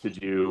wanted to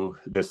do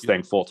this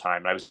thing full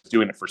time. I was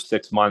doing it for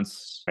 6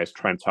 months. I was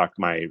trying to talk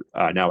my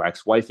now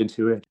ex-wife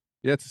into it.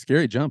 Yeah, it's a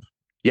scary jump.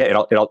 Yeah,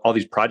 all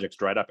these projects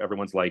dried up.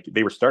 Everyone's like,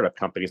 they were startup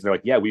companies. And they're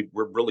like, yeah,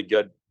 we're really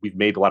good. We've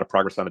made a lot of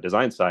progress on the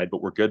design side,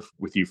 but we're good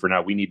with you for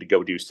now. We need to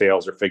go do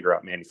sales or figure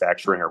out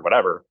manufacturing or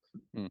whatever.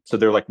 So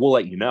they're like, we'll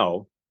let you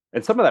know.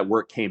 And some of that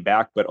work came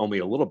back, but only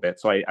a little bit.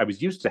 So I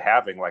was used to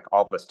having like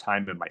all this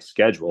time in my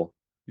schedule.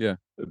 Yeah.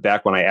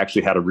 Back when I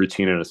actually had a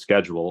routine and a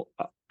schedule,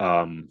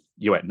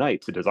 at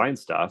night to design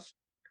stuff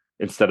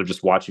instead of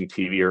just watching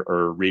TV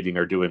or reading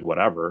or doing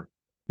whatever.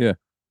 Yeah.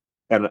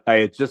 And I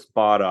had just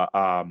bought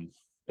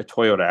a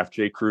Toyota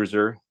FJ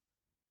Cruiser.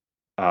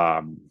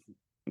 I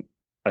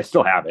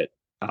still have it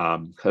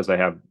because I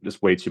have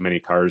just way too many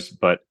cars,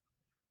 but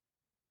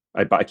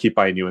I keep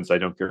buying new ones. So I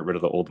don't get rid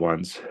of the old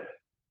ones.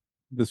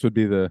 This would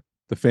be the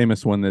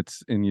famous one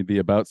that's in the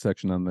about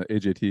section on the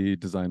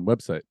AJT design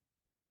website.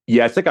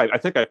 Yeah, I think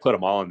I put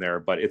them all in there,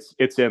 but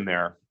it's in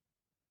there.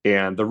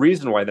 And the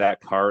reason why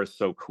that car is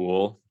so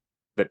cool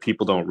that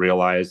people don't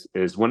realize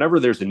is whenever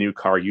there's a new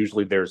car,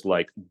 usually there's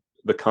like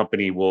the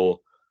company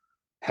will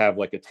have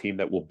like a team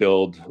that will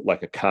build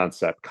like a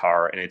concept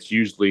car. And it's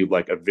usually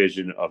like a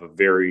vision of a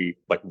very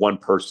like one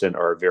person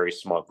or a very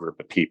small group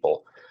of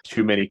people.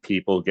 Too many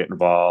people get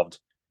involved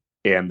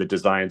and the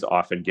designs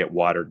often get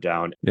watered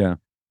down. Yeah.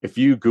 If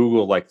you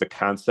Google like the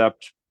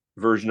concept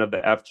version of the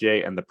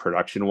FJ and the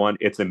production one,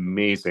 it's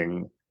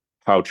amazing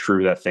how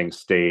true that thing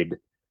stayed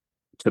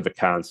to the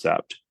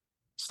concept.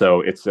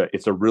 So it's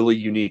a really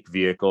unique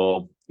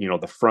vehicle. You know,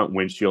 the front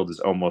windshield is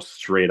almost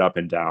straight up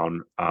and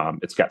down.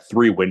 It's got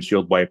 3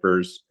 windshield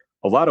wipers,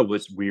 a lot of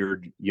what's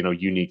weird, you know,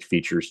 unique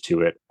features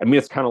to it. I mean,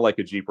 it's kind of like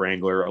a Jeep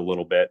Wrangler a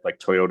little bit, like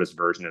Toyota's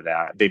version of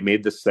that. They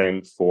made this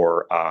thing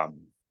for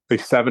like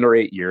 7 or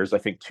 8 years, I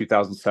think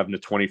 2007 to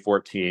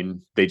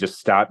 2014. They just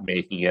stopped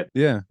making it.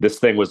 Yeah. This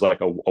thing was like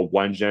a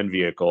one-gen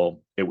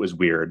vehicle. It was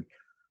weird.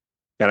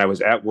 And I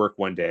was at work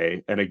one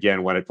day. And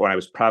again, when I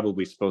was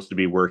probably supposed to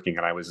be working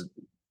and I was,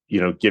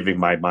 you know, giving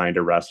my mind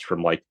a rest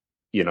from like,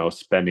 you know,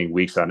 spending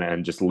weeks on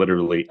end, just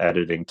literally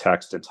editing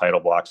text and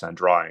title blocks on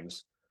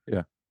drawings.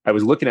 Yeah. I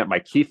was looking at my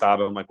key fob.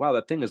 I'm like, wow,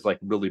 that thing is like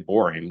really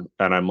boring.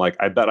 And I'm like,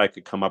 I bet I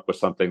could come up with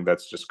something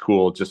that's just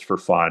cool, just for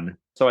fun.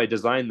 So I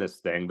designed this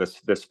thing,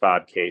 this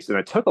fob case, and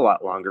it took a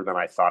lot longer than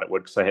I thought it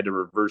would because I had to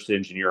reverse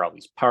engineer all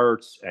these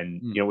parts.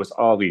 And, you know, it was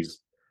all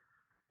these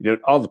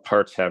all the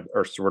parts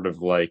are sort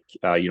of like,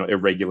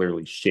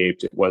 irregularly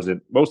shaped. It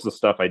wasn't, most of the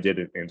stuff I did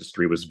in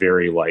industry was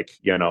very like,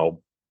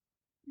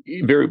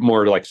 very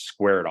more like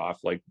squared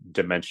off, like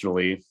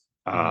dimensionally,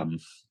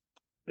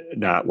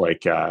 not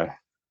like,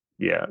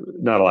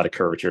 not a lot of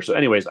curvature. So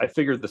anyways, I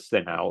figured this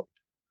thing out.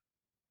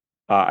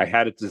 I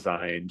had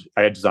designed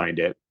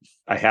it.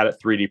 I had it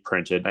 3D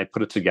printed and I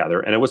put it together,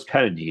 and it was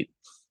kind of neat.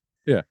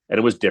 Yeah. And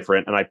it was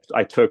different. And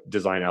I took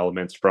design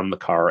elements from the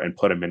car and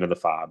put them into the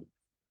fob.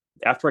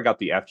 After I got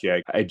the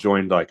FJ, I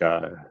joined like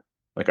a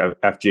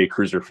FJ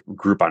cruiser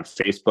group on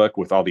Facebook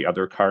with all the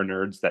other car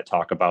nerds that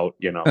talk about,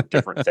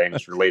 different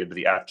things related to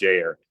the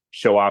FJ or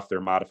show off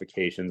their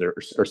modifications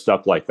or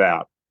stuff like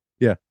that.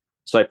 Yeah.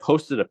 So I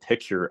posted a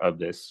picture of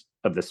this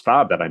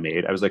fob that I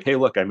made. I was like, hey,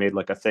 look, I made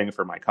like a thing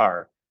for my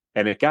car.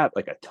 And it got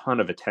like a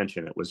ton of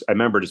attention. I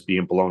remember just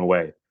being blown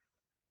away.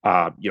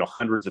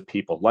 Hundreds of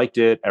people liked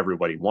it.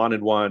 Everybody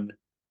wanted one.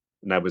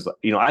 And I was,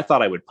 I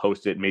thought I would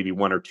post it. Maybe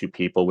one or two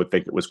people would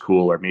think it was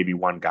cool, or maybe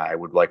one guy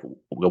would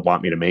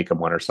want me to make him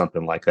one or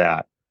something like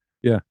that.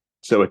 Yeah.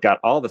 So it got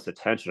all this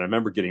attention. I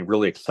remember getting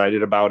really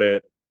excited about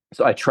it.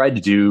 So I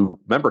tried to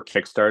remember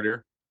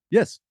Kickstarter?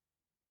 Yes.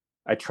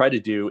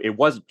 It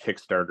wasn't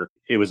Kickstarter.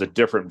 It was a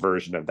different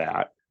version of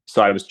that.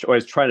 So I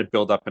was trying to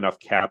build up enough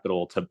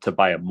capital to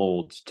buy a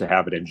mold to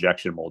have it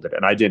injection molded.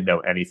 And I didn't know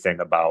anything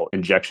about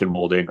injection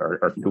molding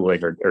or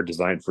tooling or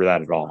design for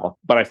that at all.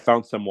 But I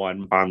found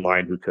someone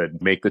online who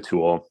could make the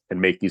tool and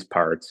make these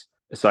parts.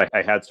 So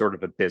I had sort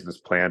of a business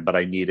plan, but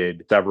I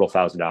needed several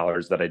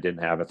 $1,000s that I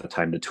didn't have at the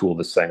time to tool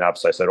this thing up.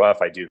 So I said, well,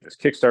 if I do this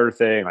Kickstarter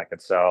thing, I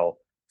could sell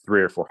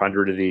 300 or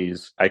 400 of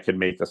these. I could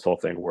make this whole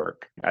thing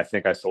work. I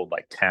think I sold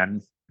like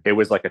 10. It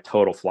was like a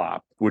total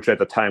flop, which at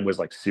the time was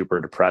like super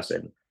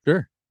depressing.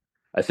 Sure.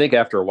 I think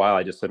after a while,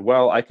 I just said,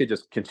 well, I could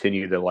just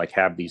continue to like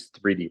have these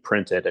 3D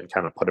printed and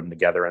kind of put them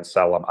together and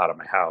sell them out of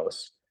my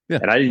house. Yeah.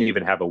 And I didn't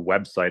even have a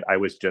website. I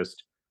was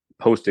just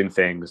posting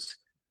things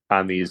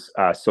on these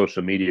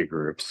social media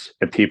groups,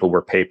 and people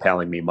were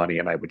PayPaling me money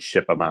and I would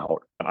ship them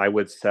out. And I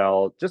would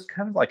sell just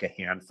kind of like a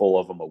handful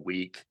of them a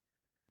week.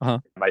 Uh-huh.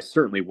 I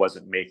certainly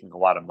wasn't making a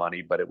lot of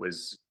money, but it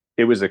was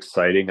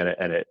exciting, and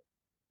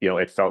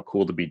it felt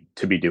cool to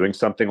be doing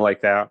something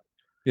like that.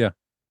 Yeah.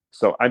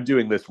 So I'm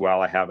doing this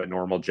while I have a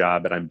normal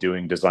job, and I'm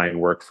doing design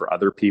work for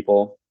other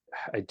people.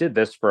 I did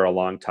this for a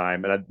long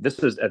time. And this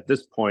is at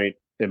this point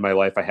in my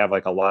life, I have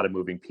like a lot of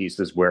moving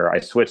pieces where I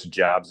switched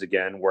jobs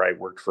again, where I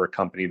worked for a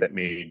company that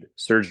made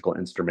surgical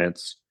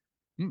instruments,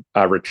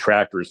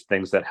 retractors,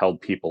 things that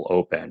held people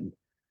open.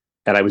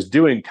 And I was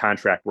doing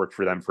contract work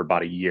for them for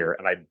about a year.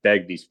 And I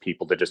begged these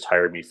people to just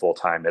hire me full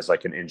time as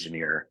like an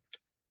engineer.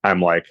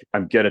 I'm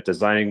good at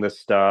designing this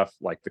stuff.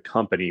 Like the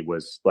company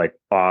was like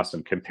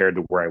awesome compared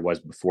to where I was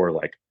before.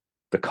 Like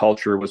the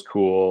culture was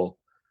cool.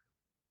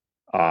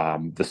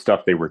 The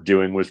stuff they were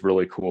doing was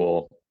really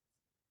cool.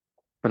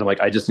 And I'm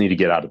like, I just need to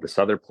get out of this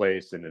other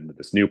place and into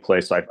this new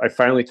place. So I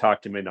finally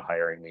talked him into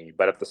hiring me.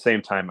 But at the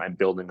same time, I'm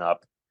building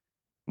up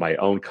my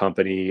own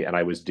company, and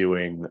I was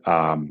doing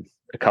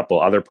a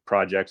couple other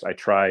projects. I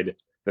tried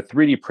the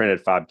 3D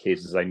printed fob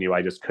cases. I knew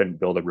I just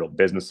couldn't build a real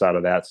business out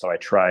of that. So I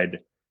tried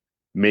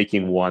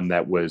making one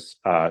that was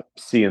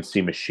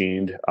CNC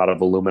machined out of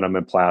aluminum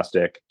and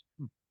plastic,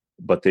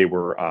 but they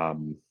were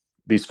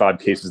these fob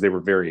cases, they were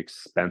very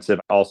expensive.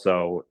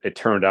 Also, it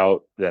turned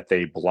out that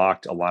they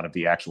blocked a lot of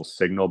the actual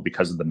signal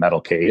because of the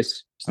metal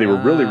case. So they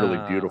were really, really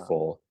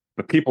beautiful,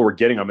 but people were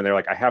getting them and they're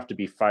like, I have to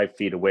be 5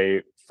 feet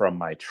away from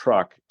my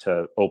truck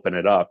to open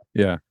it up.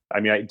 Yeah. I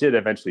mean, I did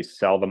eventually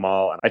sell them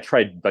all. And I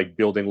tried like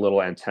building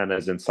little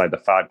antennas inside the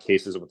fob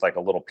cases with like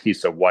a little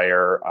piece of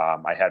wire.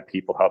 I had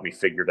people help me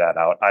figure that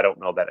out. I don't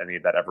know that any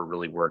of that ever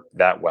really worked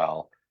that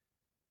well,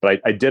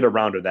 but I did a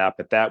round of that.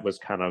 But that was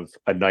kind of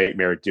a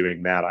nightmare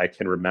doing that. I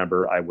can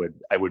remember I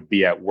would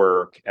be at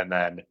work, and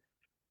then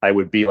I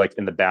would be like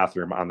in the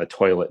bathroom on the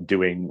toilet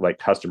doing like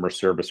customer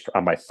service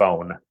on my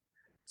phone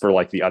for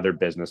like the other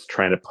business,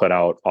 trying to put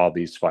out all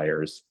these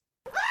fires.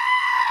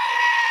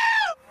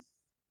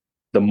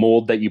 The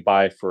mold that you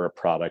buy for a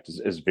product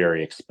is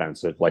very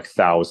expensive, like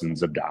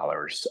thousands of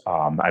dollars.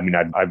 I mean,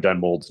 I've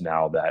done molds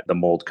now that the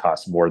mold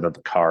costs more than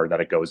the car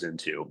that it goes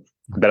into.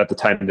 But at the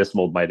time, this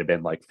mold might have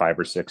been like $5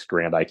 or $6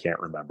 grand. I can't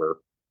remember.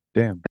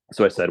 Damn.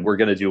 So I said, I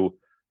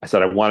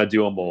want to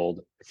do a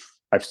mold.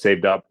 I've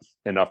saved up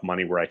enough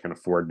money where I can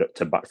afford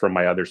to buy from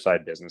my other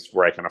side business,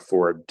 where I can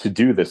afford to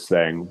do this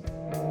thing.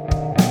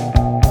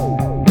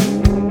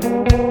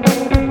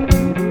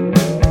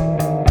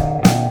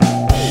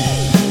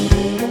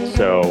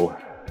 So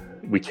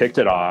we kicked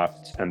it off,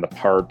 and the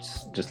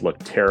parts just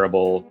looked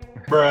terrible.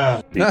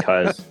 Bruh.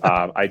 Because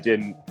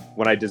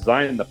when I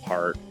designed the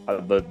part,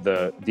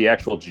 the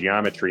actual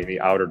geometry and the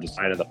outer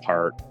design of the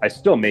part, I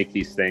still make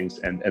these things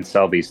and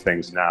sell these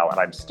things now, and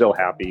I'm still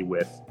happy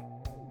with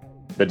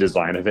the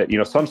design of it.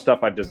 Some stuff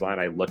I've designed,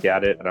 I look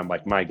at it and I'm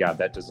like, my God,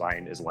 that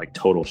design is like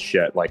total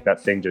shit. Like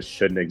that thing just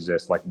shouldn't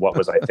exist. Like, what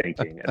was I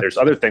thinking? And there's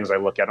other things I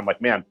look at, I'm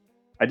like, man,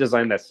 I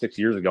designed that 6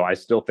 years ago. I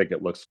still think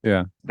it looks.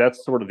 Yeah.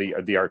 That's sort of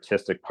the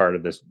artistic part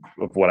of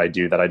what I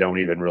do that I don't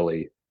even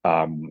really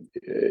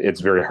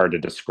It's very hard to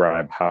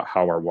describe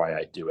how or why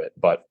I do it.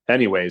 But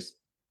anyways,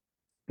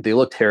 they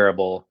look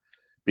terrible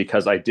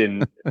because I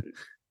didn't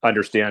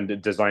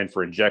understand design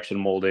for injection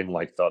molding.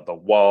 Like the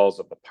walls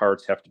of the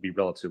parts have to be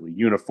relatively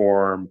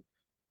uniform,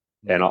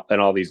 and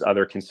all these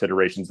other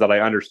considerations that I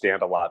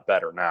understand a lot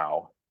better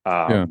now.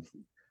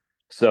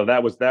 So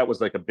that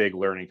was like a big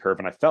learning curve,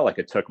 and I felt like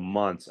it took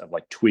months of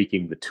like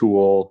tweaking the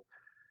tool.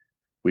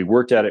 We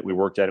worked at it.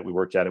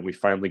 We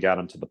finally got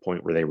them to the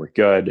point where they were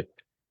good,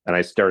 and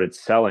I started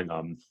selling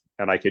them.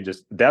 And I could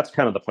just, that's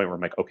kind of the point where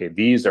I'm like, okay,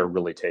 these are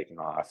really taking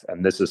off.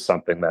 And this is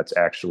something that's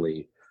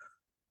actually,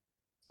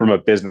 from a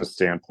business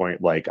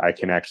standpoint, like I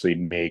can actually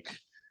make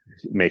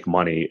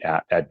money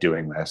at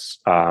doing this.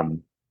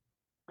 And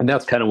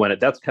that's kind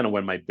of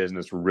when my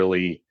business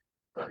really,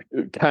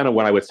 kind of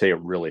when I would say it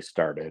really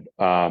started.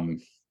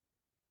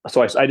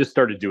 So I just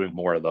started doing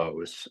more of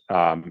those.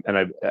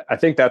 And I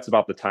think that's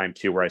about the time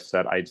too, where I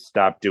said I'd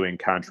stop doing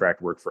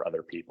contract work for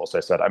other people. So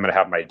I said, I'm going to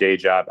have my day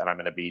job, and I'm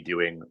going to be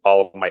doing all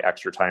of my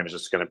extra time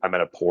I'm going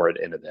to pour it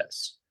into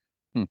this.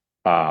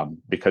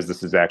 Because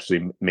this is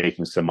actually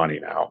making some money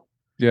now.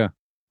 Yeah.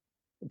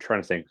 I'm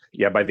trying to think.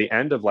 Yeah. By the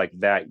end of like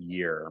that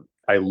year,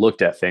 I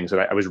looked at things,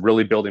 and I was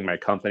really building my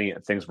company,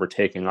 and things were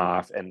taking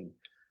off, and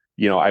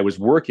I was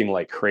working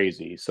like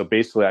crazy. So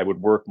basically I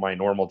would work my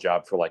normal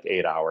job for like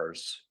 8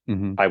 hours.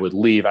 I would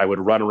leave. I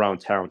would run around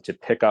town to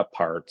pick up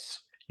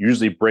parts,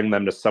 usually bring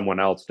them to someone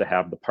else to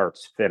have the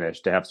parts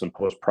finished, to have some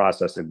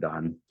post-processing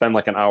done. Spend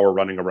like an hour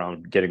running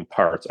around getting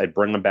parts. I'd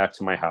bring them back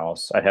to my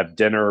house. I'd have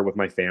dinner with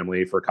my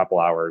family for a couple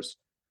hours,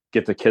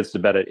 get the kids to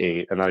bed at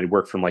 8, and then I'd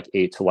work from like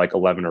 8 to like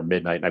 11 or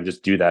midnight. And I'd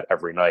just do that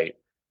every night.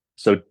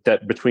 So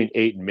that between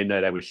 8 and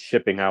midnight, I was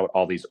shipping out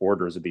all these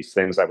orders of these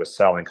things I was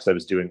selling, because I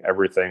was doing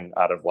everything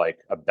out of like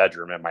a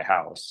bedroom in my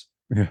house.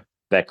 Yeah.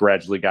 That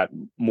gradually got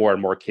more and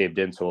more caved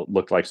in, so it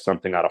looked like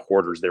something out of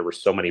Hoarders. There were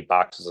so many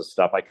boxes of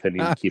stuff I couldn't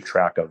even keep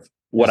track of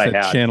what I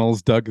had.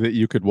 Channels dug that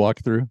you could walk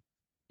through.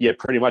 Yeah,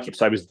 pretty much.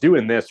 So I was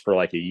doing this for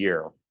like a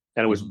year,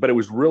 and it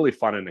was really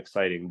fun and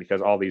exciting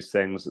because all these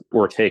things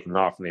were taking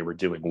off and they were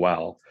doing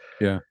well.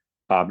 Yeah.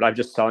 I'm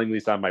just selling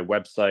these on my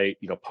website,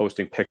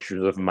 posting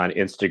pictures of them on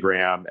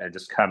Instagram, and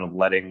just kind of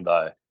letting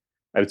I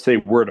would say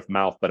word of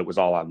mouth, but it was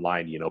all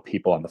online,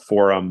 people on the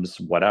forums,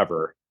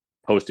 whatever,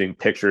 posting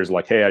pictures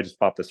like, hey, I just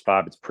bought this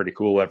fob. It's pretty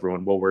cool.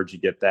 Everyone, well, where'd you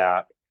get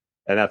that?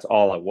 And that's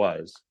all it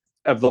was.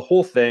 Of the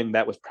whole thing,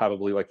 that was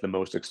probably like the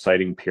most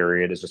exciting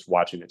period, is just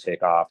watching it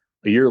take off.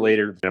 A year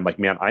later, I'm like,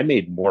 man, I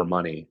made more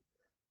money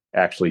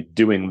actually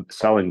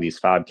selling these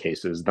fob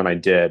cases than I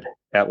did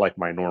at like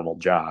my normal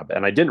job.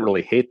 And I didn't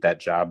really hate that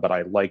job, but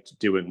I liked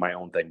doing my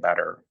own thing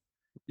better.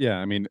 Yeah.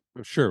 I mean,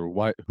 sure.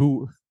 Why,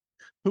 who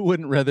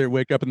wouldn't rather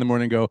wake up in the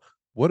morning and go,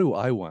 what do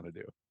I want to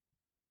do?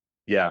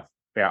 Yeah.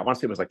 Yeah. I want to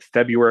say it was like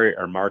February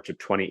or March of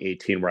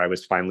 2018 where I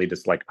was finally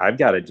just like, I've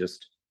got to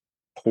just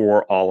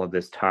pour all of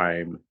this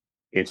time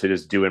into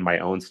just doing my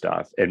own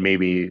stuff, and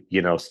maybe,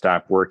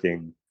 stop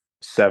working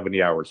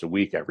 70 hours a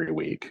week every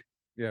week.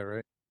 Yeah.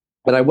 Right.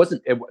 But I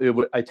wasn't,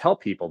 I tell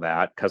people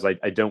that because I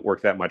don't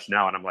work that much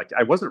now. And I'm like,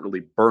 I wasn't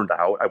really burned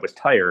out. I was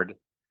tired,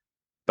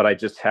 but I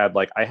just had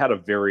I had a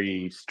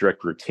very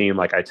strict routine.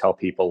 Like I tell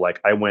people, like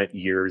I went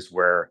years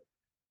where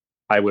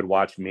I would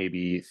watch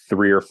maybe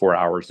 3 or 4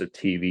 hours of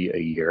TV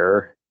a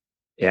year.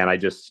 And I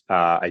just,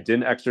 I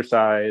didn't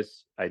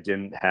exercise. I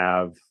didn't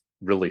have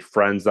really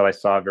friends that I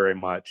saw very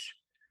much.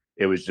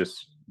 It was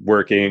just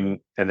working,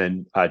 and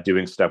then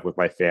doing stuff with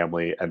my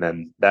family. And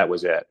then that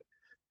was it.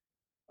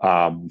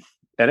 And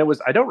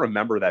I don't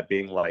remember that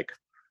being like,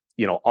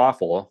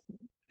 awful.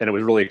 And it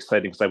was really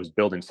exciting because I was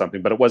building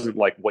something, but it wasn't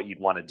like what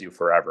you'd want to do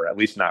forever, at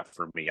least not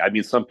for me. I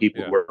mean, some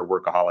people who are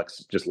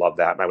workaholics just love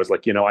that. And I was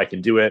like, I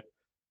can do it.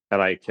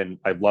 And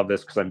I love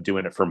this because I'm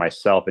doing it for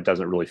myself. It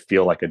doesn't really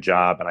feel like a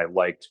job. And I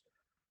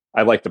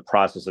liked the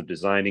process of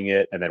designing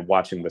it, and then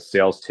watching the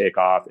sales take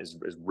off is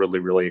really,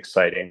 really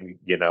exciting,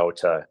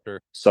 to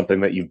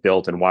something that you've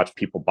built and watch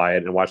people buy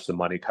it and watch the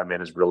money come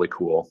in is really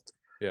cool.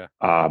 Yeah.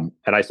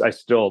 And I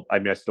still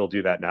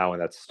do that now,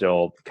 and that's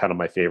still kind of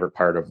my favorite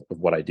part of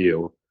what I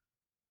do.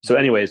 So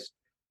anyways,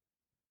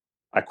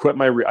 I quit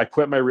my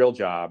real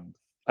job.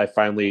 I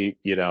finally,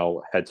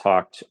 had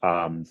talked,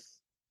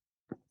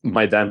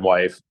 my then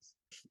wife.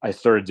 I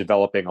started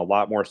developing a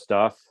lot more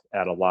stuff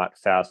at a lot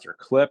faster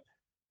clip.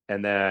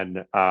 And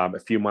then a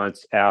few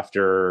months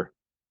after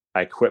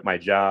I quit my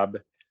job,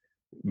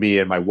 me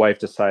and my wife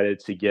decided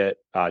to get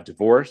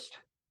divorced.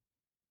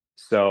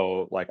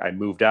 So I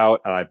moved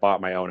out and I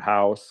bought my own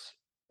house.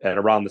 And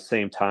around the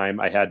same time,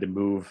 I had to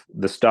move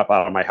the stuff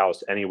out of my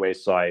house anyway.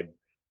 So I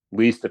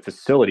leased a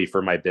facility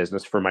for my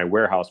business, for my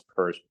warehouse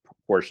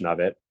portion of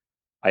it.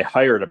 I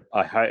hired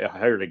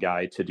a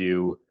guy to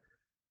do,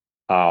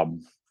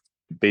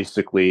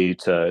 basically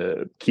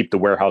to keep the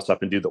warehouse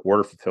up and do the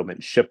order fulfillment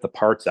and ship the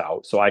parts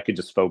out, so I could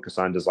just focus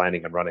on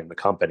designing and running the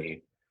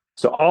company.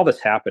 So all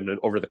this happened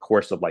over the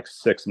course of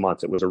 6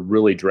 months. It was a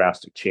really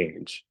drastic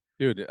change.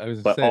 Dude, I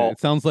was saying, it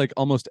sounds like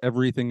almost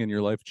everything in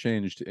your life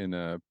changed in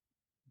a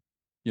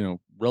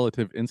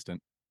relative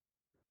instant.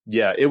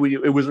 Yeah, it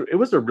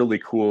was a really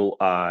cool.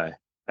 I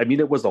mean,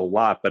 it was a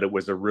lot, but it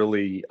was a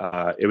really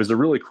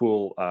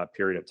cool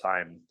period of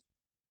time.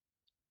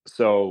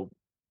 So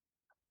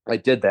I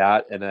did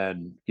that, and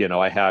then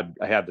I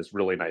had this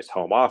really nice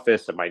home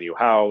office at my new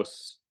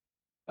house.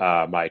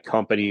 My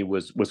company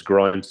was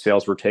growing,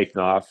 sales were taking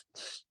off.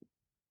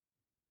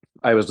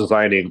 I was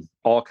designing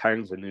all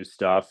kinds of new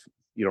stuff.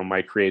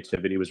 My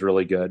creativity was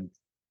really good,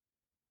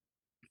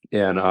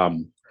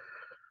 and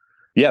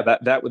yeah,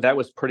 that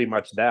was pretty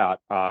much that.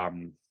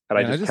 And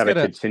I Man, just kind of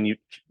continued.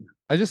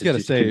 I just gotta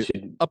Just say,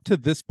 continued. up to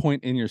this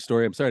point in your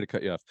story, I'm sorry to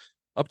cut you off.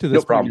 Up to No this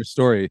point in problem. your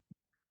story,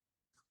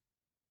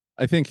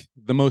 I think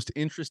the most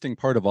interesting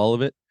part of all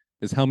of it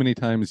is how many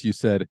times you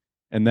said,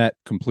 and that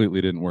completely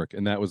didn't work,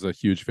 and that was a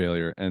huge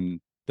failure,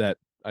 and that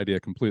idea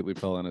completely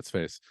fell on its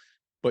face.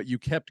 But you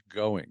kept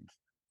going.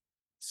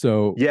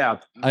 So Yeah,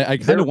 I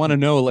kind there. of want to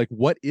know, like,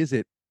 what is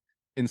it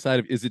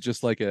inside of, is it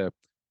just like do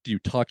you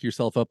talk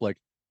yourself up like,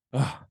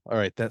 oh, all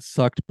right, that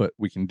sucked, but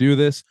we can do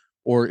this?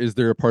 Or is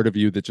there a part of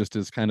you that just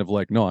is kind of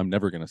like, no, I'm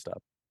never going to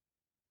stop?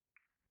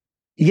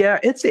 Yeah,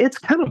 it's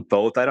kind of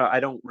both. I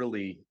don't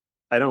really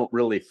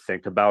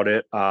think about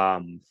it.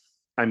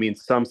 I mean,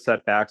 some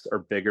setbacks are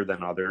bigger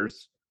than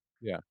others.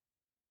 Yeah.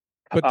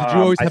 But did you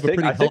always I have a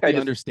think pretty I think I healthy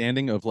just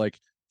understanding of like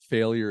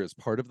failure as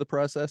part of the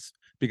process?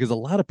 Because a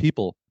lot of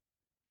people,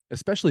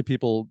 especially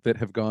people that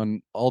have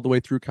gone all the way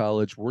through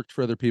college, worked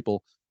for other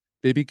people,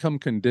 they become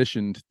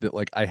conditioned that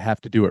like I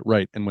have to do it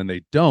right. And when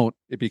they don't,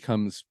 it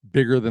becomes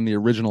bigger than the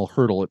original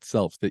hurdle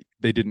itself that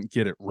they didn't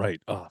get it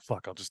right. Oh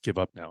fuck, I'll just give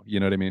up now. You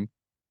know what I mean?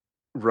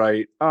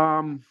 right.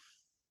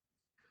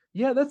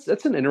 Yeah,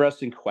 that's an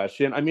interesting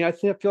question. I mean, I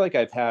feel like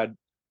I've had,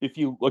 if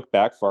you look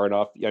back far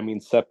enough, I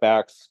mean,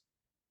 setbacks,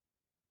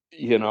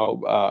 you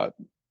know,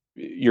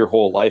 your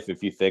whole life,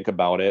 if you think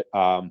about it.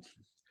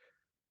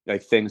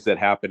 Like things that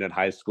happened in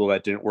high school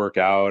that didn't work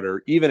out,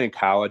 or even in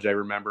college. I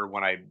remember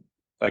when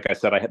like I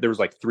said, there was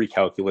like 3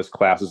 calculus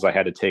classes I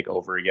had to take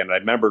over again. And I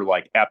remember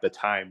like at the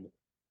time,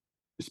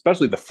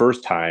 especially the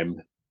first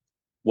time,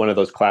 one of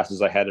those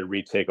classes I had to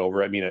retake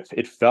over. I mean,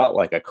 it felt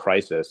like a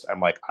crisis. I'm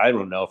like, I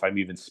don't know if I'm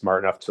even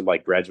smart enough to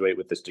like graduate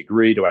with this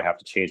degree. Do I have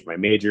to change my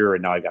major?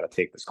 And now I got to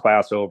take this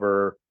class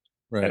over,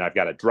 and Right. I've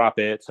got to drop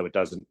it so it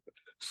doesn't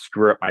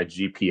screw up my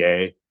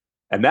GPA.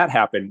 And that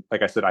happened.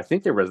 Like I said, I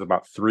think there was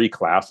about 3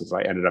 classes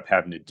I ended up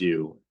having to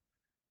do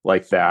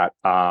like that.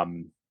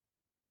 And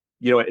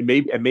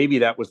maybe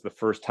that was the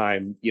first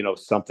time,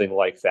 something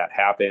like that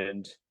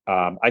happened.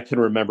 I can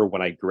remember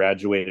when I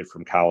graduated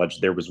from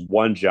college, there was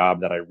one job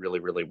that I really,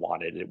 really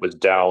wanted. It was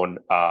down,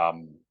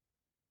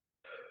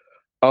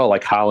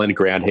 like Holland,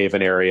 Grand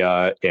Haven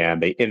area,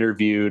 and they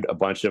interviewed a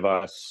bunch of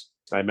us.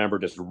 I remember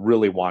just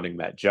really wanting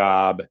that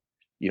job.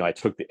 I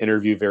took the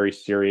interview very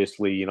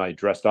seriously. I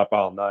dressed up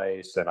all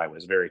nice, and I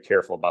was very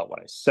careful about what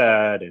I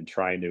said and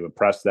trying to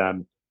impress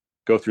them.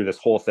 Go through this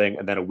whole thing,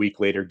 and then a week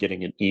later,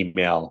 getting an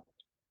email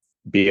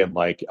being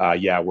like,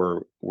 yeah,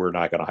 we're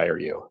not going to hire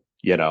you.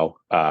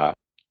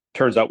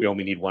 Turns out we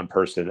only need one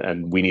person,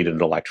 and we need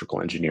an electrical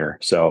engineer.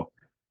 So,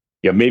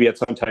 maybe at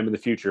some time in the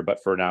future,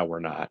 but for now we're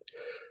not.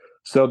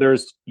 So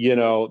there's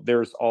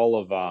all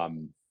of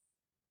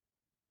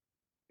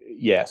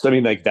yeah. So I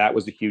mean, like that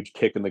was a huge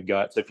kick in the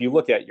guts. If you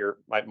look at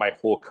my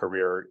whole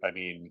career, I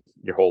mean,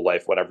 your whole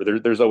life, whatever,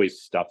 there's always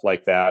stuff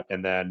like that.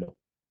 And then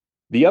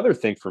the other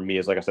thing for me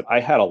is, like I said, I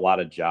had a lot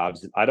of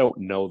jobs. I don't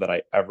know that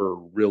I ever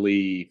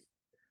really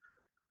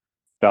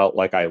felt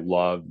like I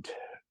loved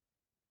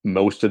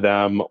most of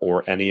them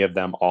or any of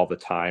them all the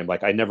time.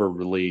 Like I never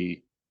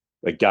really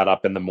like got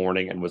up in the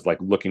morning and was like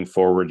looking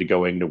forward to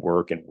going to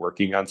work and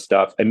working on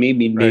stuff. And Right.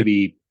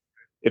 maybe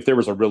if there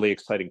was a really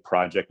exciting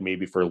project,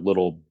 maybe for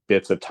little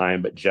bits of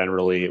time, but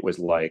generally it was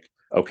like,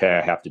 okay,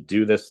 I have to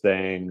do this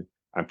thing.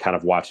 I'm kind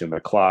of watching the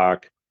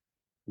clock.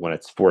 When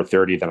it's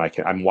 4:30, then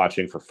I'm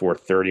watching for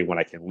 4:30 when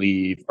I can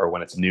leave, or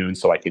when it's noon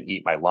so I can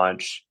eat my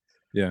lunch.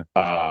 Yeah.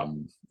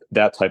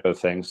 That type of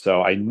thing.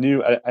 So I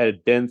knew I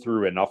had been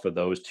through enough of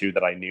those too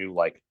that I knew,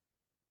 like,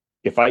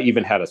 if I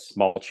even had a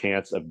small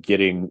chance of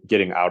getting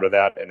out of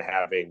that and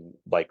having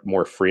like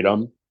more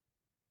freedom,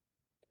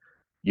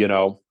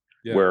 Yeah.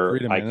 where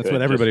Freedom, I man. That's what could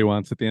just, everybody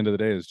wants at the end of the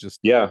day, is just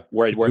yeah,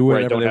 where I to where, do where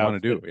I whatever don't they want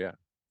have, to do. Yeah.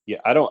 yeah,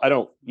 I don't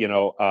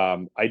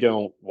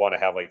want to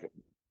have like,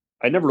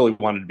 I never really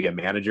wanted to be a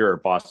manager or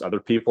boss other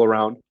people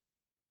around.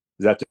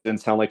 That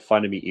didn't sound like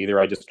fun to me either.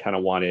 I just kind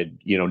of wanted,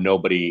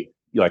 nobody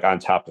like on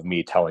top of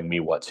me telling me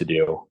what to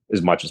do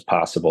as much as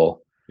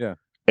possible. Yeah.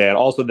 And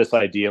also this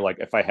idea, like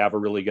if I have a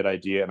really good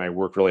idea and I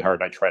work really hard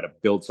and I try to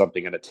build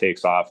something and it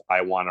takes off,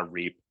 I want to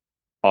reap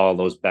all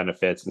those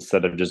benefits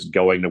instead of just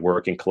going to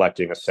work and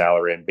collecting a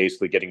salary and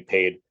basically getting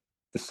paid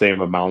the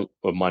same amount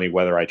of money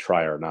whether I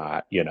try or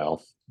not.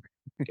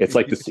 It's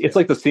like this, it's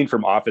like the scene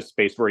from Office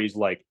Space where he's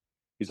like,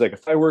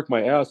 if I work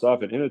my ass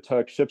off and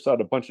Initech ships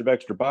out a bunch of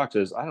extra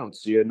boxes, I don't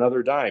see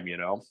another dime.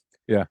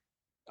 Yeah.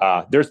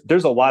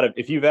 There's a lot of,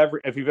 if you've ever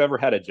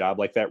had a job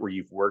like that where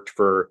you've worked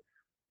for,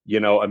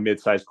 a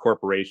mid-sized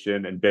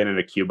corporation and been in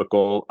a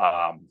cubicle,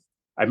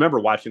 I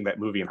remember watching that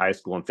movie in high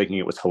school and thinking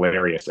it was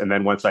hilarious. And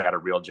then once I had a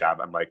real job,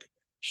 I'm like,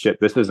 shit,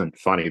 this isn't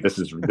funny. This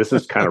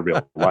is kind of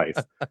real life.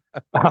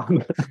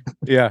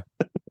 Yeah.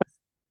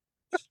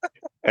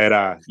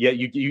 And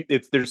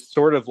there's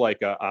sort of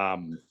like a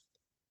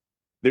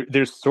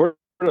there's sort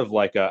of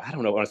like a, I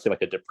don't know, I want to say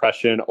like a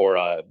depression or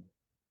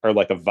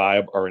like a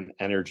vibe or an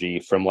energy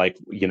from like,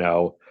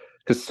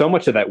 because so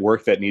much of that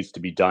work that needs to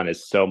be done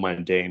is so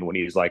mundane when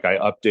he's like, I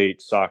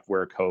update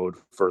software code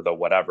for the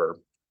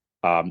whatever.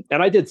 And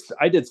I did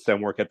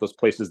some work at those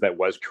places that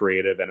was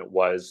creative and it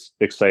was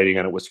exciting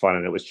and it was fun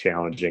and it was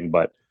challenging,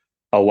 but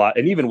a lot,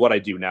 and even what I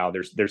do now,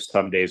 there's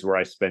some days where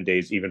I spend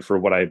days, even for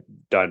what I've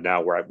done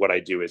now, where what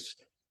I do is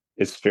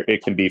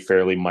it can be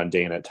fairly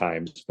mundane at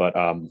times, but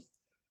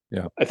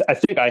yeah, I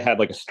think I had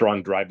like a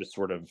strong drive to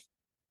sort of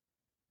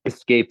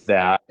escape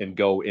that and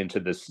go into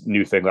this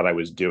new thing that I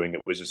was doing.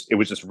 It was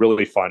just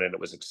really fun and it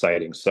was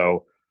exciting.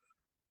 So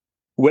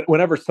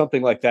whenever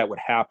something like that would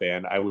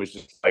happen, I was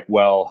just like,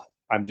 well,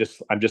 I'm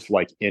just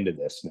like into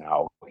this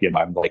now.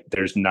 I'm like,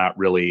 there's not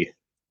really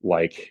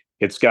like,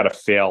 it's got to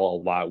fail a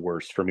lot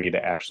worse for me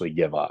to actually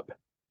give up.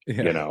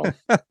 Yeah.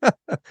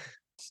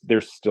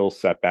 There's still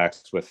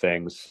setbacks with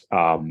things.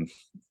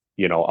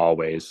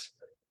 Always.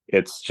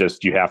 It's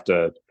just, you have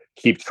to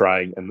keep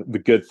trying, and the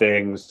good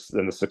things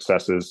and the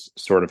successes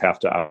sort of have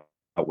to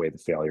outweigh the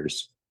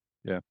failures.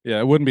 Yeah.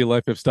 It wouldn't be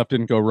life if stuff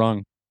didn't go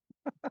wrong.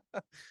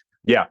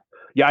 Yeah.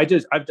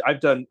 I've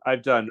done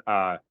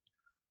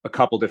a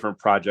couple different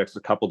projects,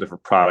 a couple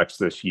different products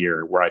this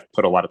year where I've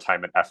put a lot of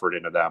time and effort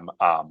into them.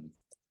 And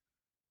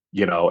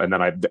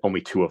then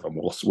only 2 of them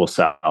will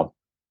sell,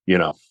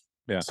 Yeah.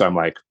 So I'm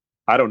like,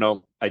 I don't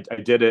know. I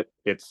did it.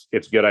 It's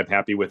good. I'm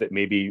happy with it.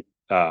 Maybe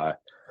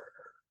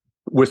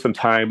with some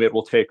time it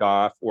will take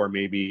off, or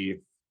maybe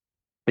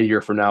a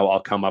year from now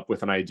I'll come up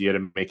with an idea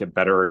to make it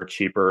better or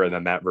cheaper, and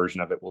then that version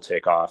of it will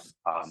take off.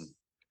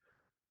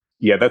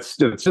 It's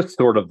just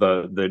sort of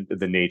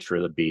the nature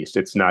of the beast.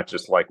 It's not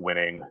just like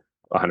winning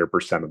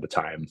 100% of the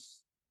time.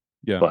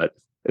 Yeah. But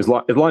as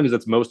long as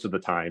it's most of the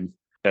time,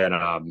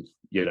 and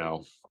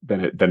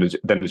then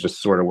it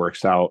just sort of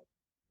works out.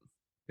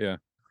 Yeah.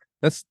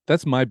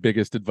 That's my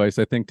biggest advice,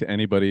 I think, to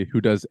anybody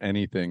who does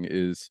anything,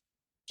 is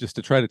just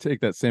to try to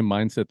take that same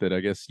mindset that I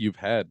guess you've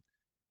had,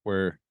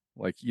 where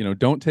like,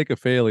 don't take a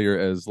failure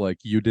as like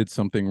you did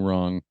something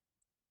wrong.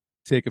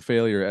 Take a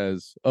failure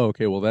as, oh,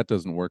 okay, well, that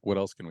doesn't work. What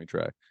else can we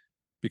try?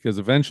 Because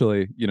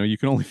eventually, you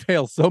can only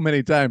fail so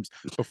many times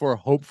before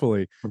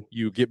hopefully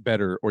you get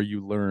better, or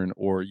you learn,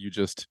 or you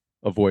just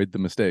avoid the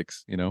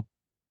mistakes,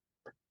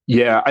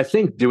 Yeah, I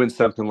think doing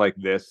something like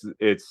this,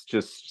 it's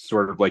just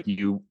sort of like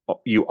you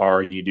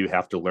do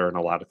have to learn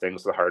a lot of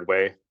things the hard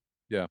way.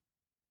 Yeah.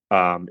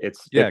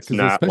 It's because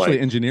not especially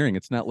like engineering,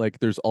 it's not like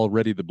there's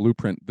already the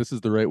blueprint. This is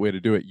the right way to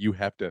do it. You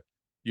have to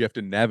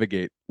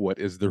navigate what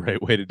is the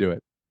right way to do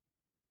it.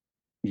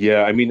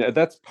 Yeah, I mean,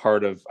 that's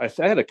part of, I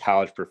had a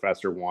college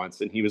professor once,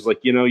 and he was like,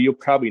 you'll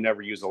probably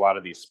never use a lot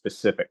of these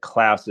specific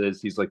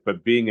classes. He's like,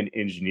 but being an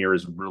engineer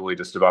is really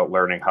just about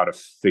learning how to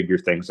figure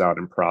things out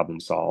and problem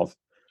solve.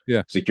 Yeah.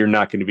 It's like, you're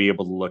not going to be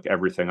able to look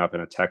everything up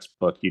in a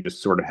textbook. You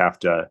just sort of have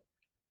to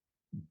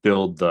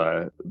build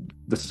the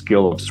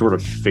skill of sort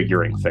of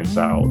figuring things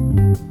out.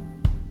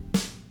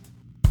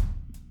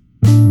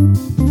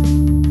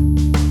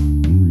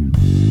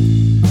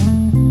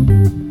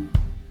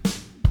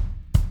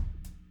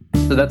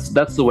 So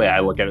that's the way I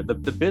look at it.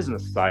 The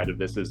business side of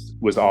this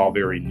was all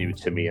very new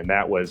to me, and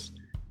that was,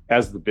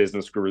 as the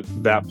business grew,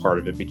 that part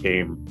of it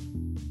became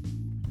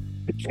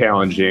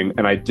challenging.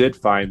 And I did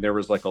find there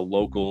was like a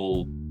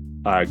local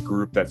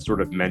group that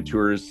sort of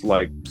mentors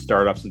like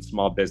startups and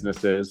small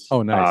businesses.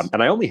 Oh, nice.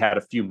 And I only had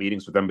a few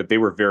meetings with them, but they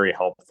were very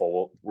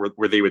helpful.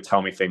 Where they would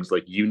tell me things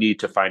like, you need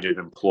to find an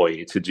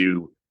employee to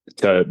do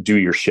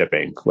your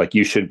shipping. Like,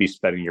 you should be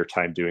spending your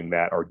time doing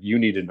that, or you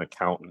need an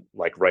accountant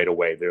like right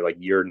away. They're like,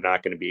 you're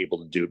not going to be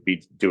able to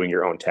be doing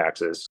your own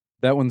taxes.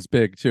 That one's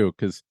big too,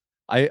 because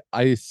I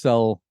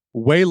sell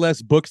way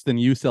less books than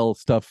you sell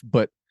stuff,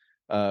 but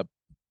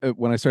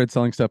when I started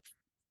selling stuff,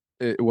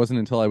 it wasn't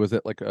until I was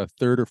at like a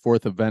 3rd or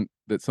 4th event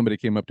that somebody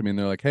came up to me and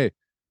they're like, hey,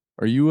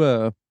 are you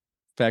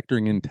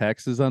factoring in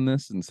taxes on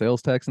this and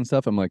sales tax and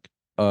stuff? I'm like,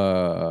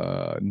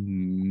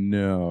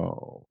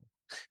 no.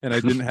 And I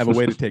didn't have a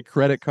way to take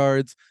credit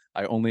cards.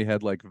 I only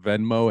had like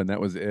Venmo, and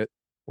that was it,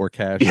 or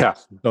cash. Yeah.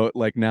 So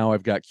like now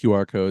I've got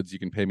QR codes. You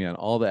can pay me on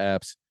all the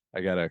apps. I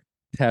got a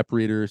tap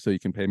reader, so you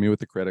can pay me with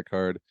the credit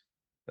card.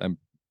 I'm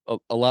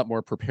a lot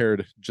more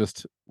prepared.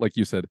 Just like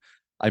you said,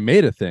 I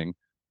made a thing,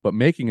 but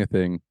making a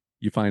thing,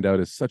 you find out,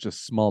 is such a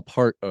small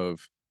part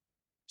of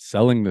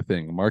selling the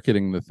thing,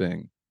 marketing the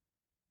thing,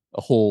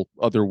 a whole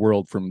other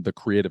world from the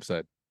creative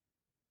side.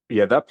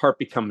 Yeah, that part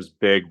becomes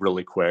big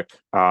really quick.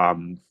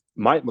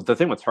 The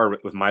thing that's hard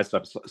with my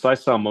stuff, so I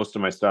sell most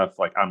of my stuff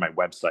like on my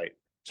website,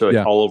 so it's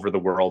all over the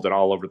world and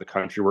all over the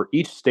country, where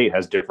each state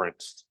has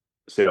different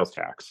sales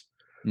tax.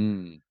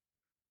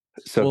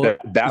 So well,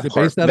 that is it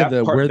part, based out that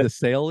of part, where the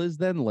sale is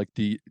then? Like,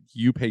 do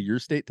you pay your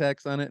state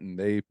tax on it, and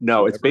they?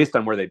 No, it's based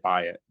on where they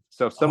buy it.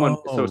 So if someone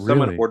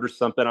really? orders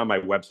something on my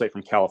website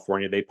from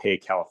California, they pay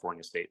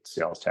California state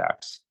sales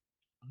tax.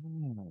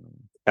 Oh.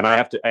 And I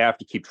have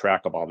to keep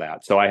track of all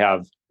that. So I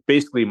have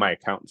basically my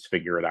accountants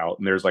figure it out,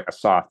 and there's like a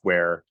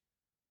software,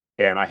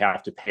 and I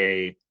have to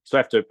pay.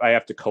 So I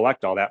have to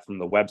collect all that from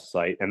the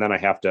website, and then I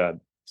have to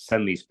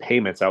send these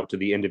payments out to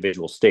the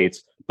individual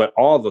states. But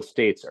all the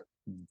states are,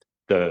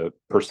 the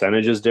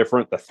percentage is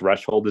different, the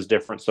threshold is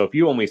different. So if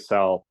you only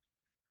sell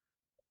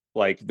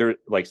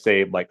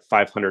say like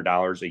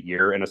 $500 a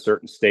year in a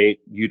certain state,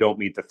 you don't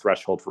meet the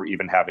threshold for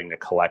even having to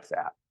collect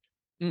that.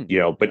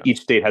 But each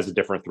state has a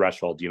different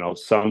threshold.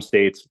 Some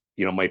states,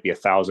 might be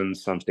 1,000,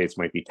 some states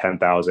might be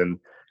 10,000,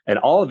 and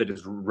all of it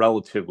is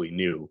relatively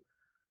new.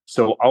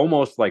 So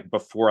almost like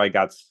before I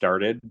got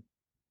started,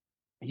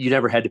 you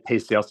never had to pay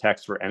sales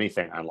tax for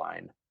anything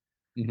online.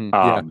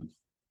 Yeah.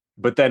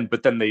 But then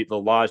the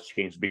laws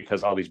changed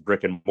because all these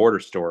brick and mortar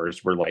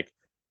stores were like,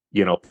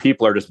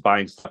 people are just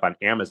buying stuff on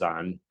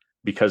Amazon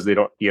because they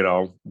don't,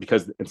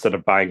 because instead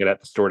of buying it at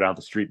the store down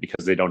the street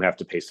because they don't have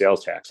to pay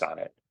sales tax on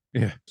it.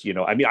 Yeah.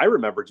 I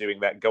remember doing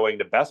that, going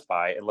to Best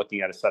Buy and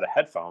looking at a set of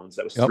headphones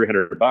that was Yep.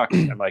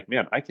 $300. I'm like,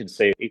 man, I can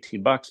save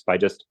 $18 by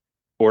just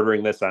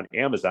ordering this on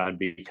Amazon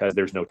because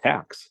there's no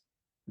tax.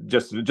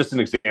 Just an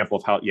example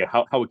of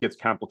how it gets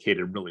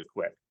complicated really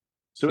quick.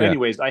 So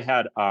anyways, I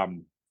had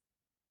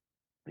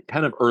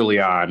kind of early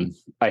on,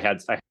 I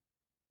had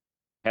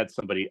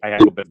somebody, I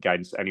had a little bit of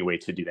guidance anyway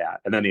to do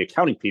that. And then the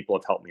accounting people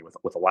have helped me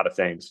with a lot of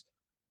things.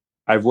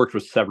 I've worked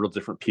with several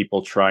different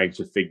people trying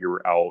to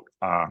figure out,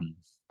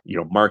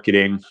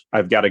 marketing.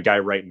 I've got a guy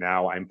right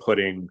now. I'm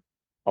putting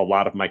a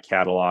lot of my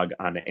catalog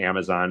on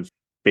Amazon,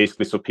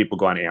 basically so people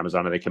go on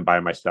Amazon and they can buy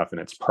my stuff and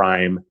it's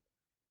Prime.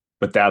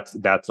 But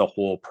that's a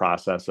whole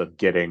process of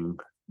getting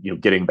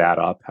that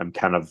up. I'm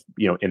kind of,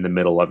 in the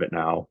middle of it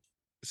now.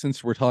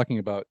 Since we're talking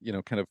about,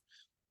 kind of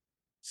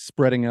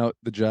spreading out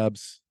the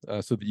jobs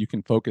so that you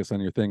can focus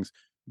on your things,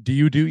 do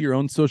you do your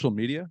own social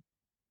media?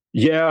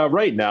 Yeah,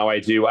 right now I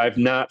do. I've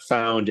not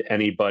found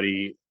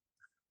anybody.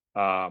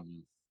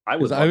 I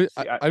was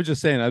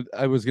just saying,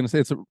 I was going to say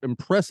it's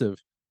impressive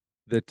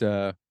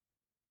that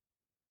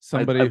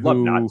somebody I'd love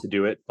who not to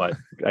do it, but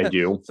I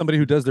do. Somebody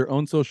who does their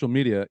own social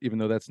media, even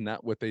though that's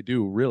not what they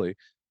do really,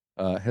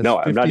 has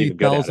I'm not even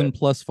good at 50,000 it.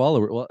 plus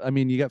followers. Well, I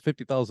mean, you got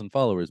 50,000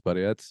 followers,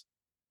 buddy. That's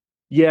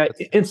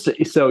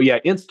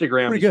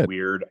Instagram is good.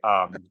 weird.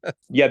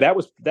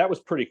 That was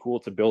pretty cool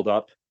to build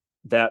up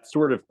that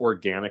sort of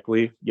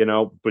organically,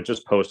 but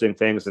just posting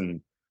things.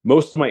 And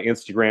most of my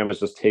Instagram is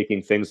just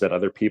taking things that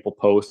other people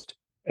post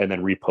and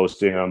then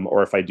reposting them.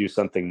 Or if I do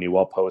something new,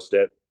 I'll post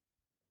it.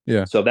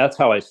 Yeah. So that's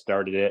how I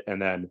started it.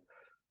 And then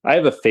I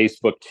have a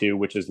Facebook too,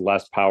 which is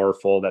less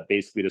powerful, that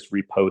basically just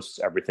reposts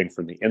everything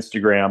from the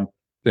Instagram.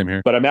 Same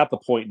here. But I'm at the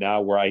point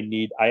now where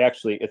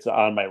it's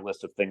on my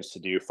list of things to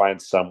do, find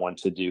someone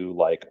to do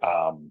like,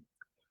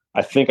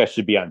 I think I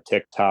should be on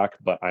TikTok,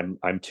 but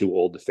I'm too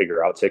old to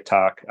figure out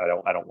TikTok. I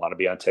don't want to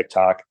be on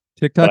TikTok.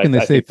 And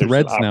they say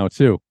Threads now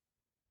too.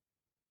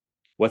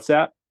 What's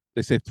that?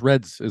 They say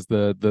Threads is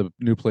the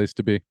new place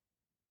to be.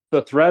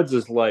 So Threads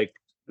is like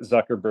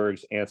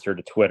Zuckerberg's answer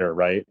to Twitter,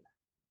 right?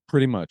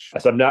 Pretty much.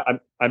 So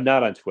I'm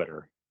not on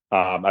Twitter.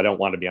 I don't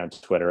want to be on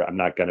Twitter. I'm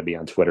not going to be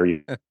on Twitter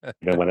even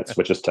when it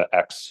switches to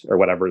X or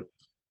whatever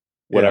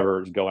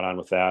is going on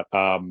with that.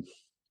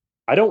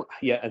 I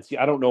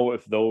don't know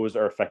if those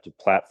are effective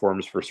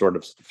platforms for sort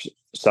of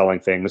selling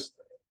things.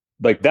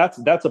 Like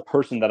that's a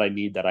person that I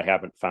need that I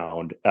haven't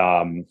found.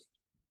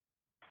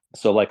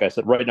 So like I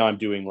said, right now I'm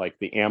doing like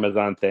the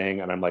Amazon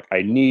thing, and I'm like,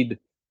 I need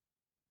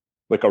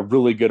like a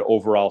really good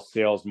overall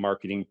sales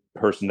marketing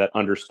person that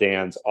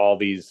understands all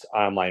these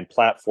online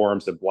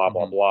platforms and blah,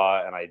 blah,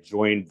 blah. And I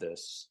joined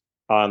this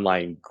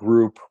online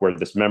group where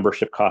this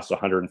membership costs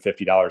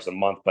 $150 a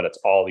month, but it's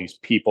all these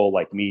people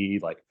like me,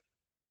 like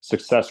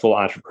successful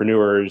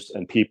entrepreneurs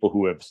and people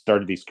who have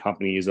started these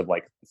companies of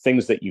like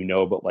things that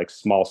but like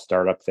small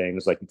startup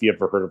things. Like if you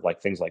ever heard of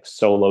like things like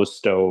Solo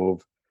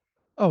Stove.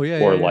 Oh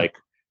yeah. Or like,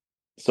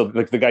 so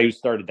like the guy who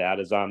started that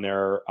is on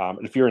there.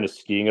 And if you're into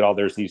skiing at all,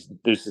 there's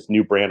this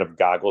new brand of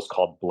goggles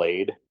called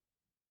Blade.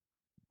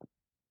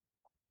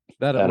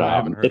 That I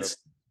haven't heard of.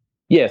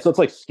 Yeah, so it's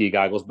like ski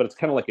goggles, but it's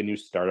kind of like a new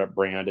startup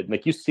brand, and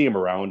like you see him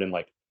around, and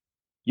like,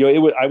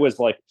 I was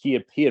like he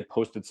had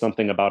posted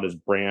something about his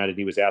brand, and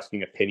he was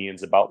asking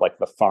opinions about like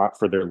the font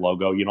for their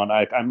logo, and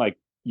I'm like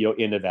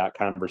into that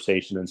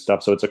conversation and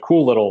stuff. So it's a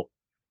cool little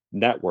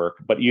network,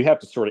 but you have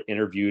to sort of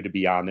interview to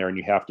be on there, and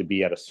you have to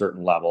be at a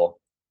certain level,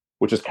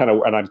 which is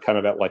and I'm kind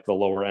of at like the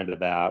lower end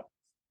of that.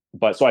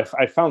 But so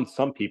I found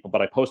some people,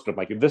 but I posted them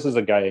like, if this is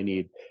a guy I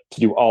need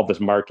to do all this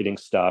marketing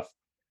stuff,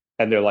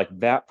 and they're like,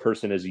 that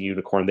person is a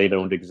unicorn, they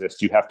don't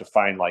exist. You have to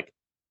find like,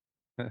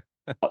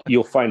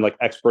 you'll find like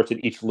experts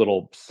in each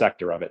little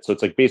sector of it. So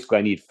it's like, basically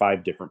I need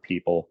 5 different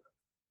people.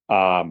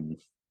 So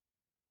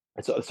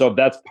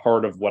that's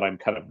part of what I'm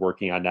kind of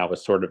working on now,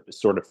 is sort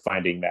of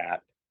finding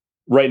that.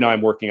 Right now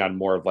I'm working on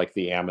more of like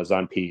the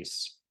Amazon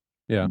piece.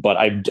 Yeah. But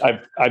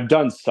I've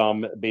done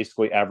some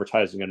basically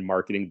advertising and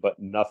marketing, but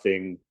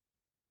nothing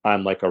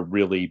on like a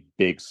really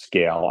big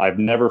scale. I've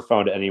never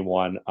found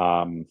anyone,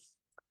 I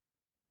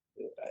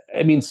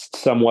mean,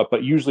 somewhat,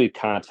 but usually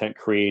content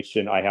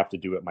creation, I have to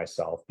do it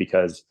myself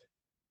because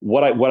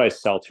what I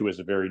sell to is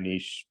a very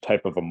niche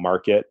type of a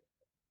market.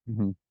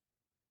 Mm-hmm.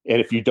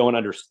 And if you don't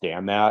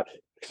understand that,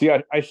 see,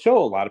 I show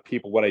a lot of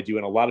people what I do,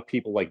 and a lot of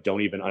people like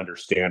don't even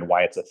understand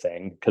why it's a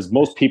thing because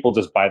most people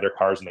just buy their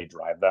cars and they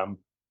drive them.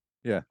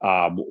 Yeah.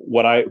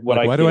 What I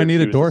Like, why do I cater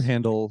need a to is door this,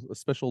 handle, a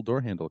special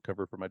door handle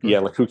cover for my door yeah,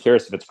 handle? like who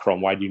cares if it's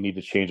chrome? Why do you need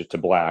to change it to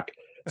black?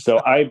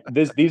 So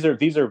these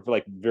are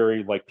like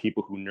very like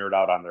people who nerd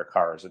out on their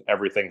cars, and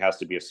everything has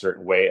to be a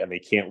certain way, and they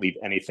can't leave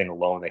anything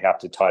alone. They have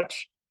to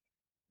touch,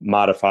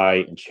 modify,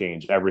 and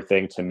change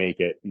everything to make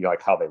it, you know,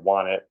 like how they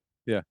want it.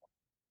 Yeah.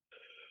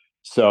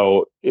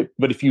 So,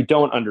 but if you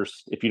don't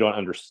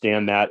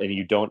understand that, and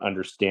you don't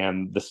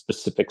understand the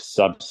specific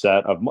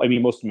subset of, I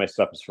mean, most of my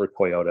stuff is for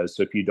Toyotas.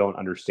 So if you don't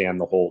understand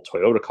the whole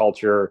Toyota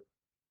culture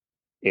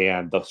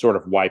and the sort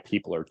of why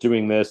people are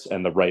doing this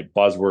and the right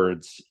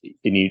buzzwords,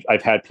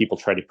 I've had people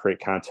try to create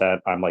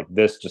content. I'm like,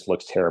 this just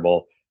looks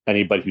terrible.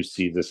 Anybody who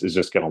sees this is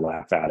just going to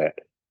laugh at it,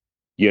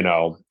 you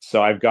know?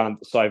 So I've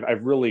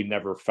really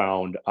never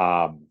found,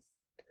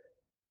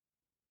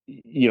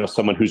 you know,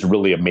 someone who's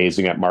really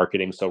amazing at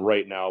marketing. So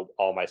right now,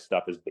 all my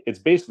stuff it's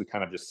basically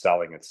kind of just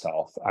selling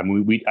itself. I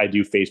mean, I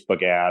do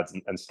Facebook ads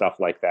and stuff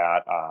like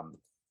that.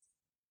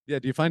 Yeah.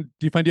 Do you find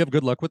you have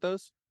good luck with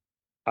those?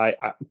 I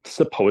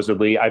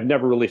supposedly I've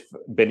never really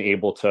been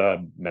able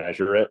to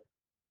measure it.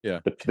 Yeah.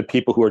 The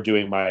people who are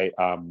doing my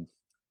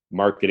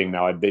marketing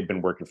now, they've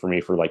been working for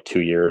me for like 2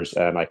 years,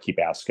 and I keep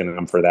asking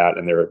them for that,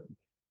 and they're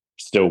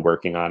still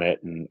working on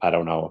it. And I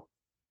don't know.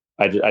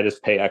 I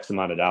just pay X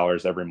amount of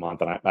dollars every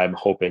month, and I'm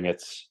hoping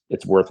it's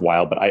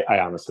worthwhile. But I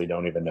honestly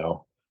don't even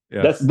know.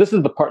 Yeah. This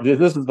is the part.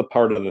 This is the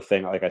part of the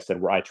thing, like I said,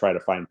 where I try to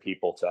find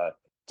people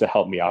to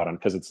help me out on,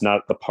 because it's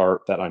not the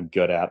part that I'm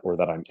good at or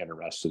that I'm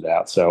interested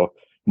at. So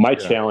my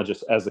challenge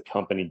is, as the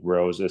company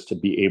grows, is to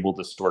be able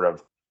to sort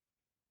of,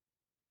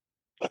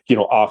 you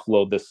know,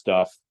 offload this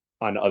stuff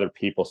on other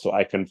people so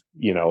I can,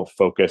 you know,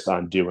 focus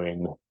on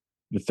doing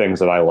the things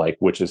that I like,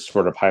 which is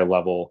sort of high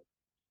level,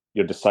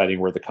 you know, deciding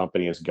where the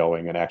company is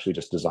going and actually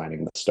just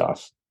designing the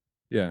stuff.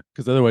 Yeah.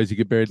 Because otherwise you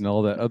get buried in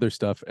all that other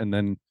stuff, and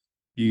then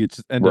you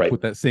just end up Right.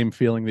 with that same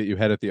feeling that you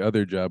had at the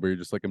other job where you're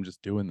just like, I'm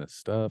just doing this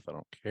stuff. I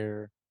don't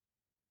care.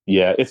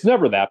 Yeah, it's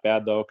never that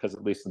bad though, because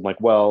at least I'm like,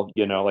 well,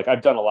 you know, like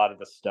I've done a lot of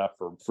the stuff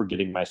for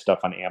getting my stuff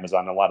on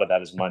Amazon. A lot of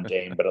that is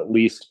mundane, but at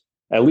least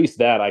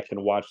that I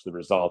can watch the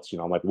results. You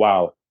know, I'm like,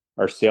 wow,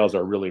 our sales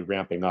are really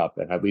ramping up,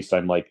 and at least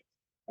I'm like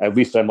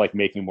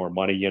making more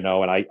money. You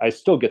know, and I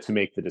still get to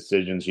make the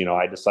decisions. You know,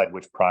 I decide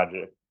which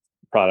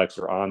products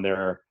are on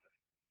there,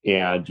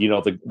 and you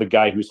know, the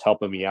guy who's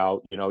helping me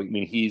out. You know, I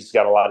mean, he's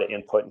got a lot of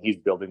input and he's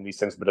building these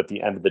things, but at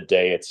the end of the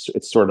day, it's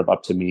sort of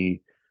up to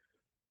me.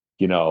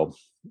 You know,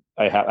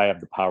 I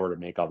have the power to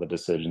make all the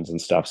decisions and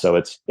stuff. So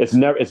it's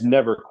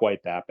never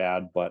quite that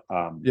bad, but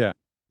Yeah.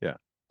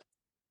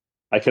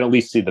 I can at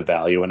least see the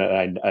value in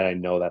it. I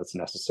know that it's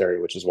necessary,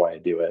 which is why I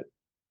do it.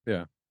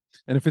 Yeah.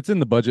 And if it's in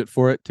the budget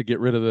for it to get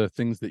rid of the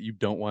things that you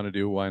don't want to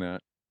do, why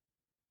not?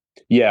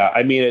 Yeah,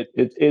 I mean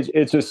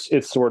it's just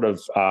it's sort of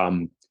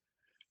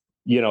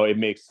you know, it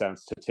makes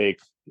sense to take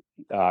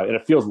and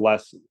it feels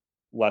less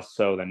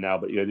so than now,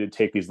 but you know, to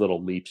take these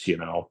little leaps, you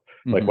know.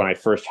 Like when I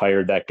first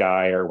hired that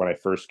guy, or when I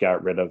first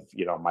got rid of,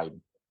 you know,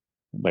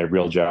 my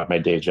real job, my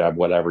day job,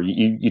 whatever,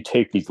 you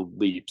take these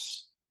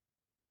leaps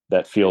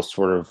that feel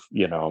sort of,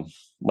 you know,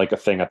 like a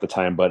thing at the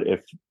time. But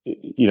if,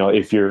 you know,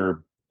 if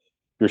you're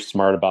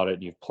smart about it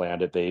and you've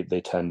planned it,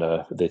 they tend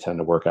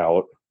to work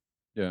out.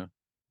 Yeah.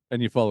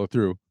 And you follow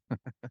through.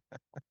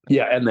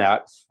 Yeah, and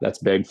that's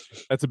big.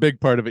 That's a big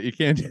part of it. You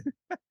can't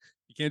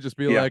you can't just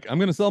be like, I'm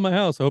gonna sell my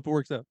house. I hope it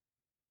works out.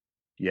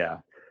 Yeah.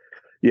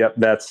 Yep,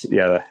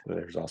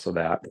 there's also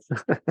that.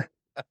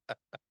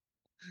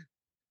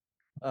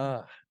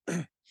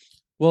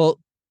 Well,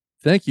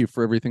 thank you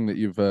for everything that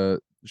you've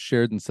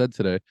shared and said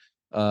today.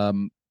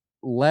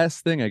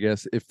 Last thing, I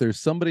guess, if there's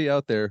somebody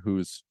out there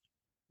who's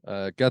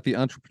got the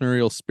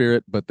entrepreneurial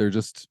spirit, but they're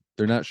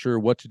not sure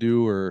what to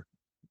do, or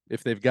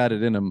if they've got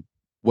it in them,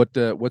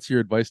 what's your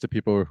advice to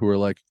people who are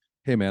like,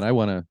 hey man, I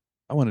want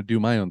to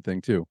do my own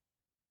thing too?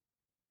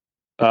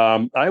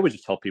 I would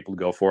just tell people to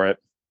go for it.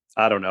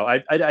 I don't know.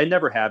 I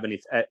never have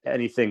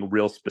anything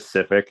real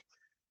specific.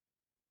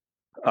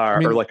 I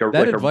mean, or like that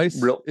like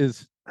advice a real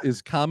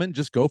is common.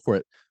 Just go for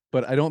it.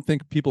 But I don't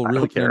think people I really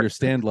don't can care.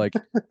 understand like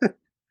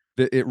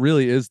that it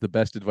really is the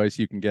best advice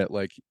you can get.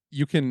 Like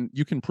you can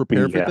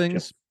prepare for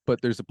things,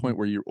 but there's a point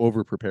where you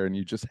over prepare and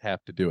you just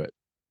have to do it.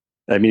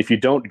 I mean, if you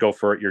don't go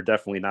for it, you're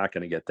definitely not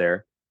going to get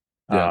there.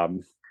 Yeah.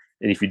 And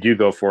if you do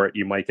go for it,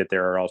 you might get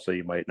there, or also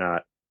you might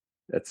not.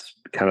 That's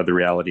kind of the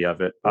reality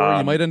of it. Or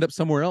you might end up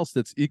somewhere else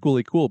that's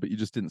equally cool, but you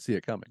just didn't see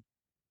it coming.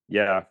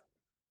 Yeah.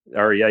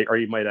 Or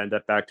you might end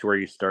up back to where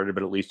you started,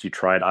 but at least you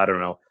tried. I don't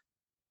know.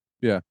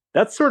 Yeah.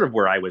 That's sort of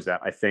where I was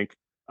at, I think.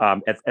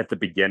 At the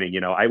beginning,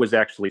 you know, I was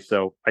actually,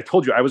 so I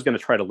told you I was going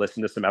to try to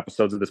listen to some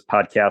episodes of this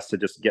podcast to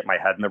just get my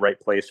head in the right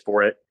place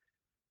for it.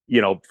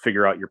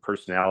 figure out your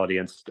personality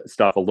and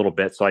stuff a little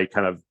bit. So I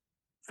kind of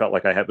felt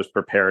like was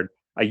prepared.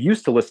 I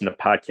used to listen to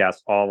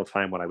podcasts all the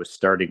time when I was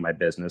starting my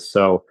business.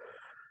 So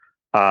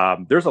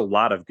there's a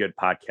lot of good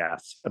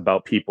podcasts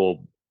about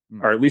people,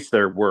 or at least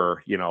there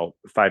were,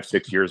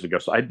 5-6 years ago.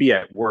 So I'd be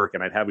at work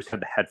and always have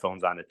the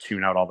headphones on to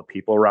tune out all the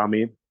people around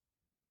me.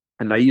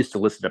 And I used to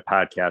listen to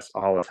podcasts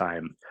all the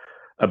time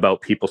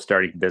about people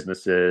starting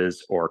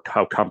businesses or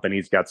how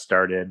companies got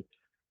started.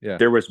 Yeah.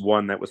 There was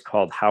one that was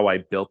called How I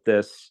Built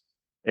This.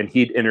 And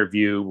he'd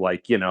interview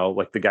like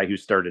the guy who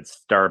started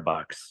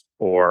Starbucks,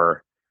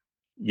 or,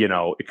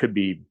 it could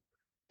be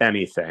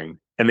anything.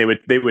 And they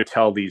would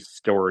tell these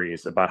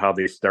stories about how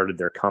they started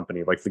their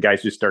company, like the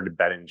guys who started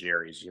Ben and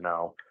Jerry's,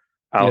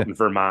 out in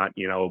Vermont,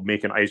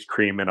 making ice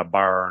cream in a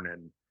barn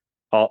and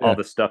all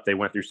the stuff they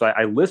went through. So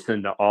I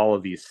listened to all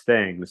of these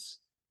things.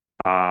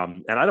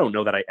 And I don't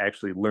know that I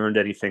actually learned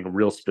anything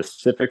real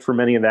specific from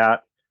any of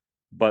that,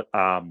 but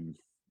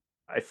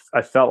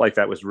I felt like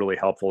that was really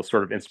helpful,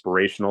 sort of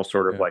inspirational,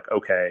 sort of like,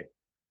 okay.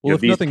 Well,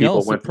 if nothing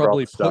else, it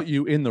probably put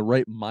you in the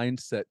right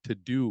mindset to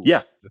do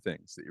the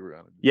things that you were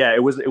going to do. Yeah,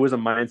 it was a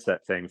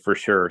mindset thing for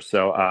sure.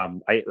 So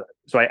I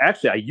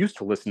used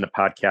to listen to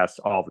podcasts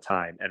all the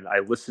time, and I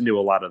listened to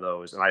a lot of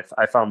those, and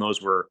I found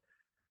those were,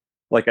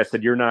 like I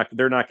said, they're not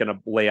going to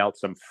lay out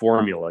some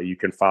formula you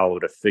can follow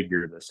to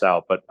figure this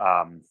out, but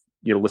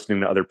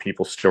listening to other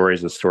people's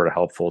stories is sort of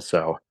helpful.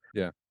 So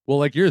yeah, well,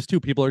 like yours too,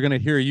 people are going to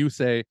hear you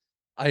say,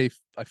 I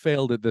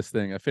failed at this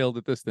thing. I failed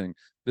at this thing.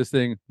 This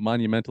thing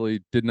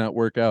monumentally did not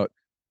work out.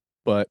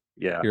 But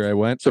here I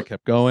went. So I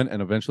kept going,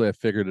 and eventually I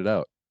figured it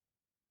out.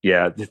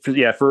 Yeah.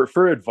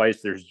 For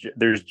advice,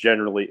 there's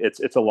generally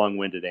it's a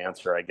long-winded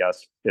answer, I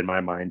guess, in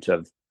my mind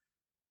of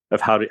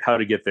how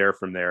to get there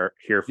from there.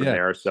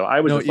 So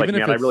I was just like,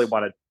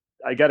 man,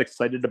 I got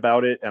excited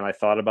about it, and I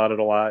thought about it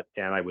a lot,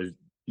 and I was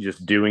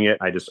just doing it.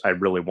 I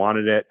really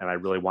wanted it, and I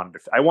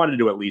wanted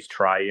to at least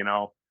try,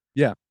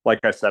 Yeah. Like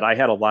I said, I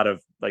had a lot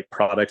of like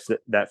products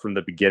that from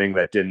the beginning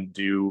that didn't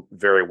do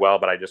very well,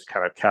 but I just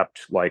kind of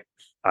kept like,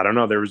 I don't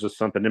know, there was just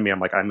something in me. I'm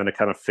like, I'm going to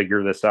kind of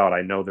figure this out.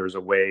 I know there's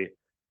a way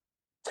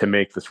to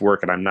make this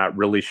work, and I'm not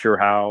really sure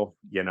how.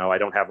 I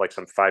don't have like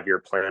some 5-year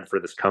plan for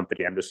this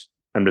company. I'm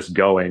just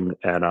going,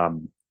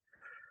 and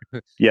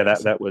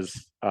that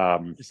was.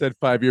 You said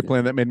 5-year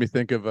plan. That made me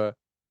think of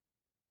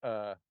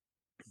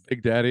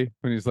Big Daddy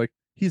when he's like,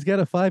 he's got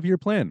a 5-year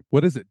plan.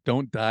 What is it?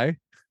 Don't die.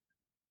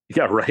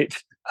 Yeah, right.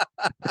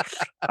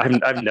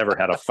 I've never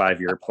had a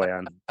 5-year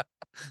plan.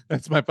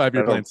 That's my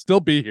 5-year plan. Still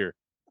be here.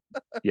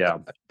 Yeah.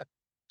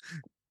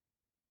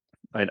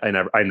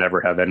 I never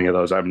have any of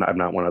those. I'm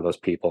not one of those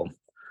people.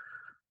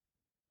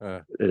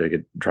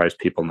 It drives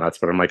people nuts,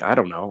 but I'm like, I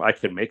don't know. I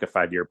could make a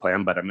 5-year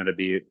plan, but I'm going to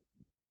be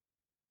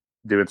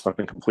doing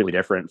something completely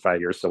different in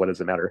 5 years. So what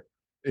does it matter?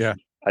 Yeah.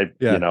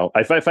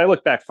 If I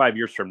look back 5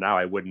 years from now,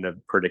 I wouldn't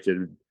have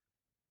predicted,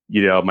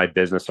 my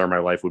business or my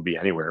life would be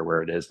anywhere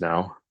where it is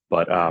now.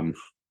 But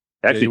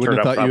actually, you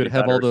wouldn't have thought you would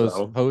have all those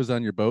hoes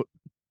on your boat.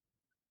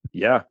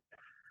 Yeah.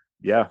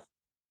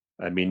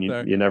 I mean,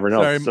 you never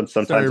know.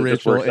 Sometimes sorry, it Rachel,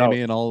 just works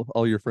Amy, out. and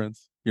all your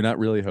friends. You're not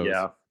really hoes.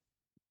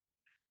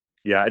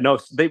 Yeah. No,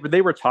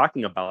 they were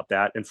talking about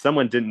that, and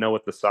someone didn't know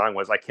what the song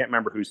was. I can't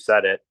remember who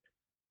said it.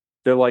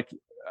 They're like,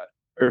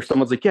 or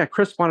someone's like, yeah,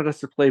 Chris wanted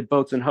us to play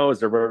Boats and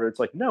Hoes or whatever. It's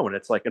like, no, and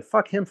it's like, and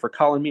fuck him for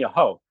calling me a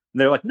hoe. And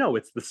they're like, no,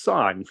 it's the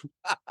song.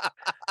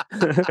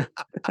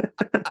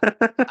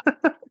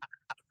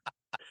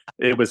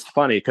 It was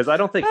funny because I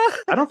don't think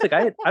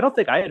I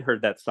had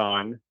heard that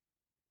song,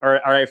 or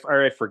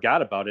I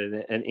forgot about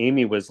it. And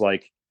Amy was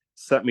like,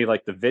 sent me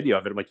like the video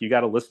of it. I'm like, you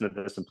got to listen to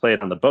this and play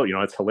it on the boat.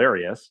 It's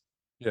hilarious.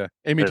 Yeah.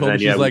 Amy told me,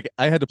 she's like,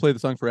 I had to play the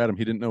song for Adam.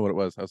 He didn't know what it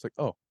was. I was like,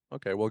 oh,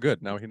 okay, well,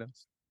 good. Now he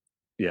knows.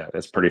 Yeah,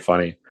 that's pretty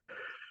funny.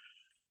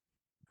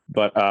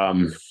 But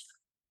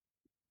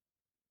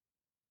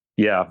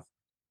yeah.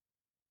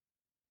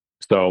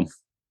 So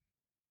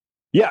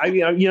yeah, I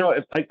mean,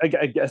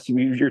 I guess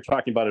you're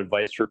talking about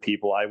advice for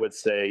people. I would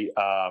say,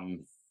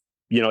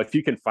 if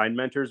you can find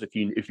mentors, if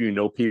you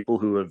know people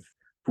who have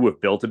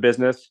built a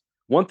business.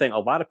 One thing, a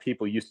lot of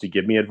people used to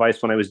give me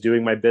advice when I was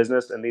doing my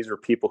business, and these are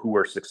people who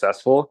were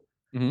successful,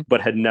 but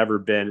had never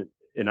been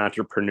an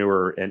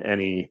entrepreneur in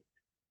any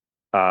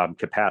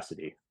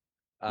capacity.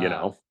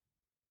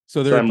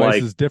 So their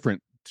advice is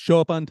different. Show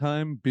up on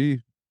time.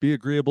 Be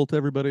agreeable to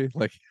everybody.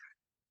 Like.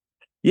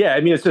 Yeah,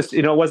 I mean, it's just,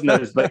 it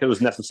wasn't like it was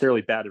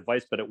necessarily bad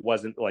advice, but it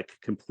wasn't like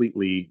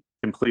completely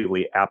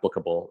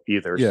applicable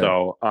either. Yeah.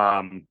 So,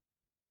 and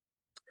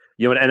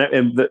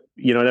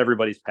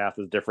everybody's path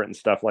is different and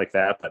stuff like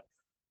that. But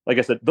like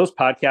I said, those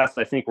podcasts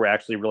I think were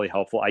actually really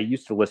helpful. I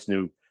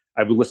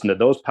would listen to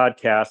those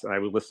podcasts, and I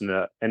would listen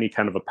to any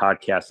kind of a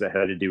podcast that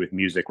had to do with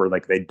music, where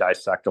like they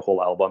dissect a whole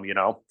album,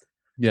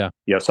 Yeah.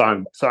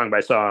 Song by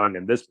song,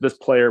 and this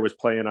player was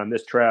playing on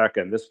this track,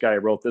 and this guy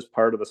wrote this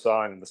part of the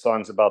song, and the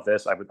song's about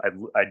this.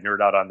 I'd nerd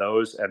out on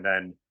those, and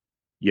then,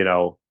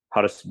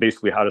 how to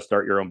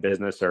start your own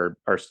business or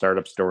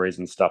startup stories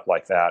and stuff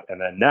like that. And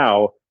then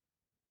now,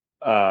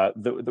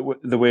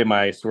 the way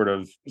my sort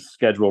of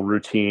schedule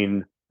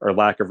routine or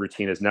lack of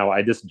routine is now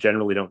I just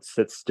generally don't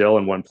sit still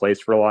in one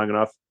place for long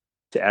enough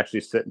to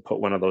actually sit and put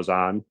one of those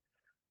on.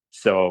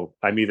 So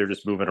I'm either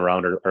just moving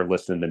around or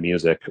listening to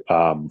music.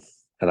 And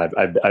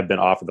I've been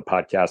off of the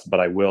podcast, but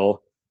I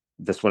will,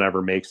 this one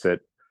ever makes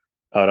it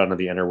out onto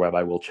the interweb,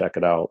 I will check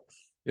it out.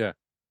 Yeah.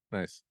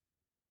 Nice.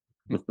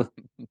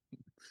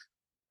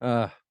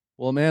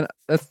 Well, man,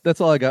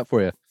 that's all I got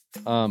for you.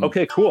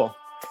 Okay, cool.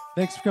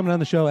 Thanks for coming on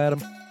the show,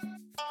 Adam.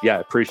 Yeah,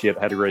 I appreciate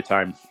it. Had a great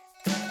time.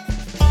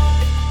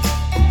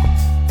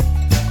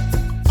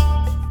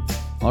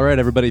 All right,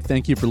 everybody.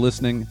 Thank you for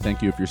listening.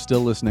 Thank you if you're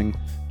still listening.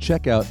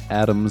 Check out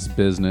Adam's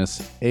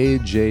business,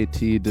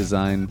 AJT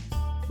Design.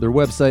 Their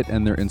website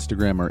and their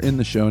Instagram are in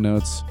the show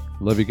notes.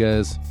 Love you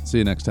guys. See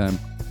you next time.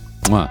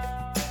 Mwah.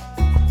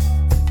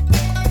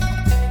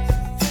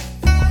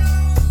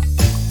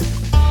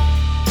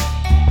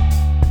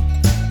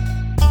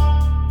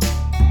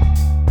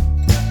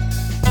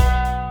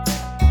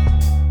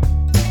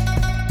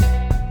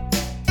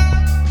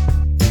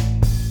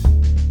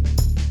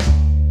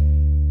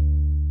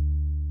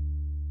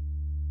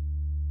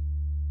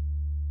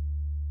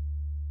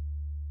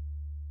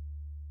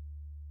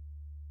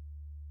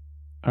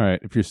 All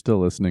right, if you're still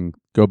listening,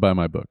 go buy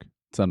my book.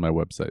 It's on my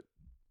website,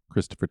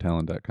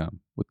 ChristopherTalon.com,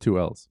 with 2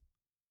 L's.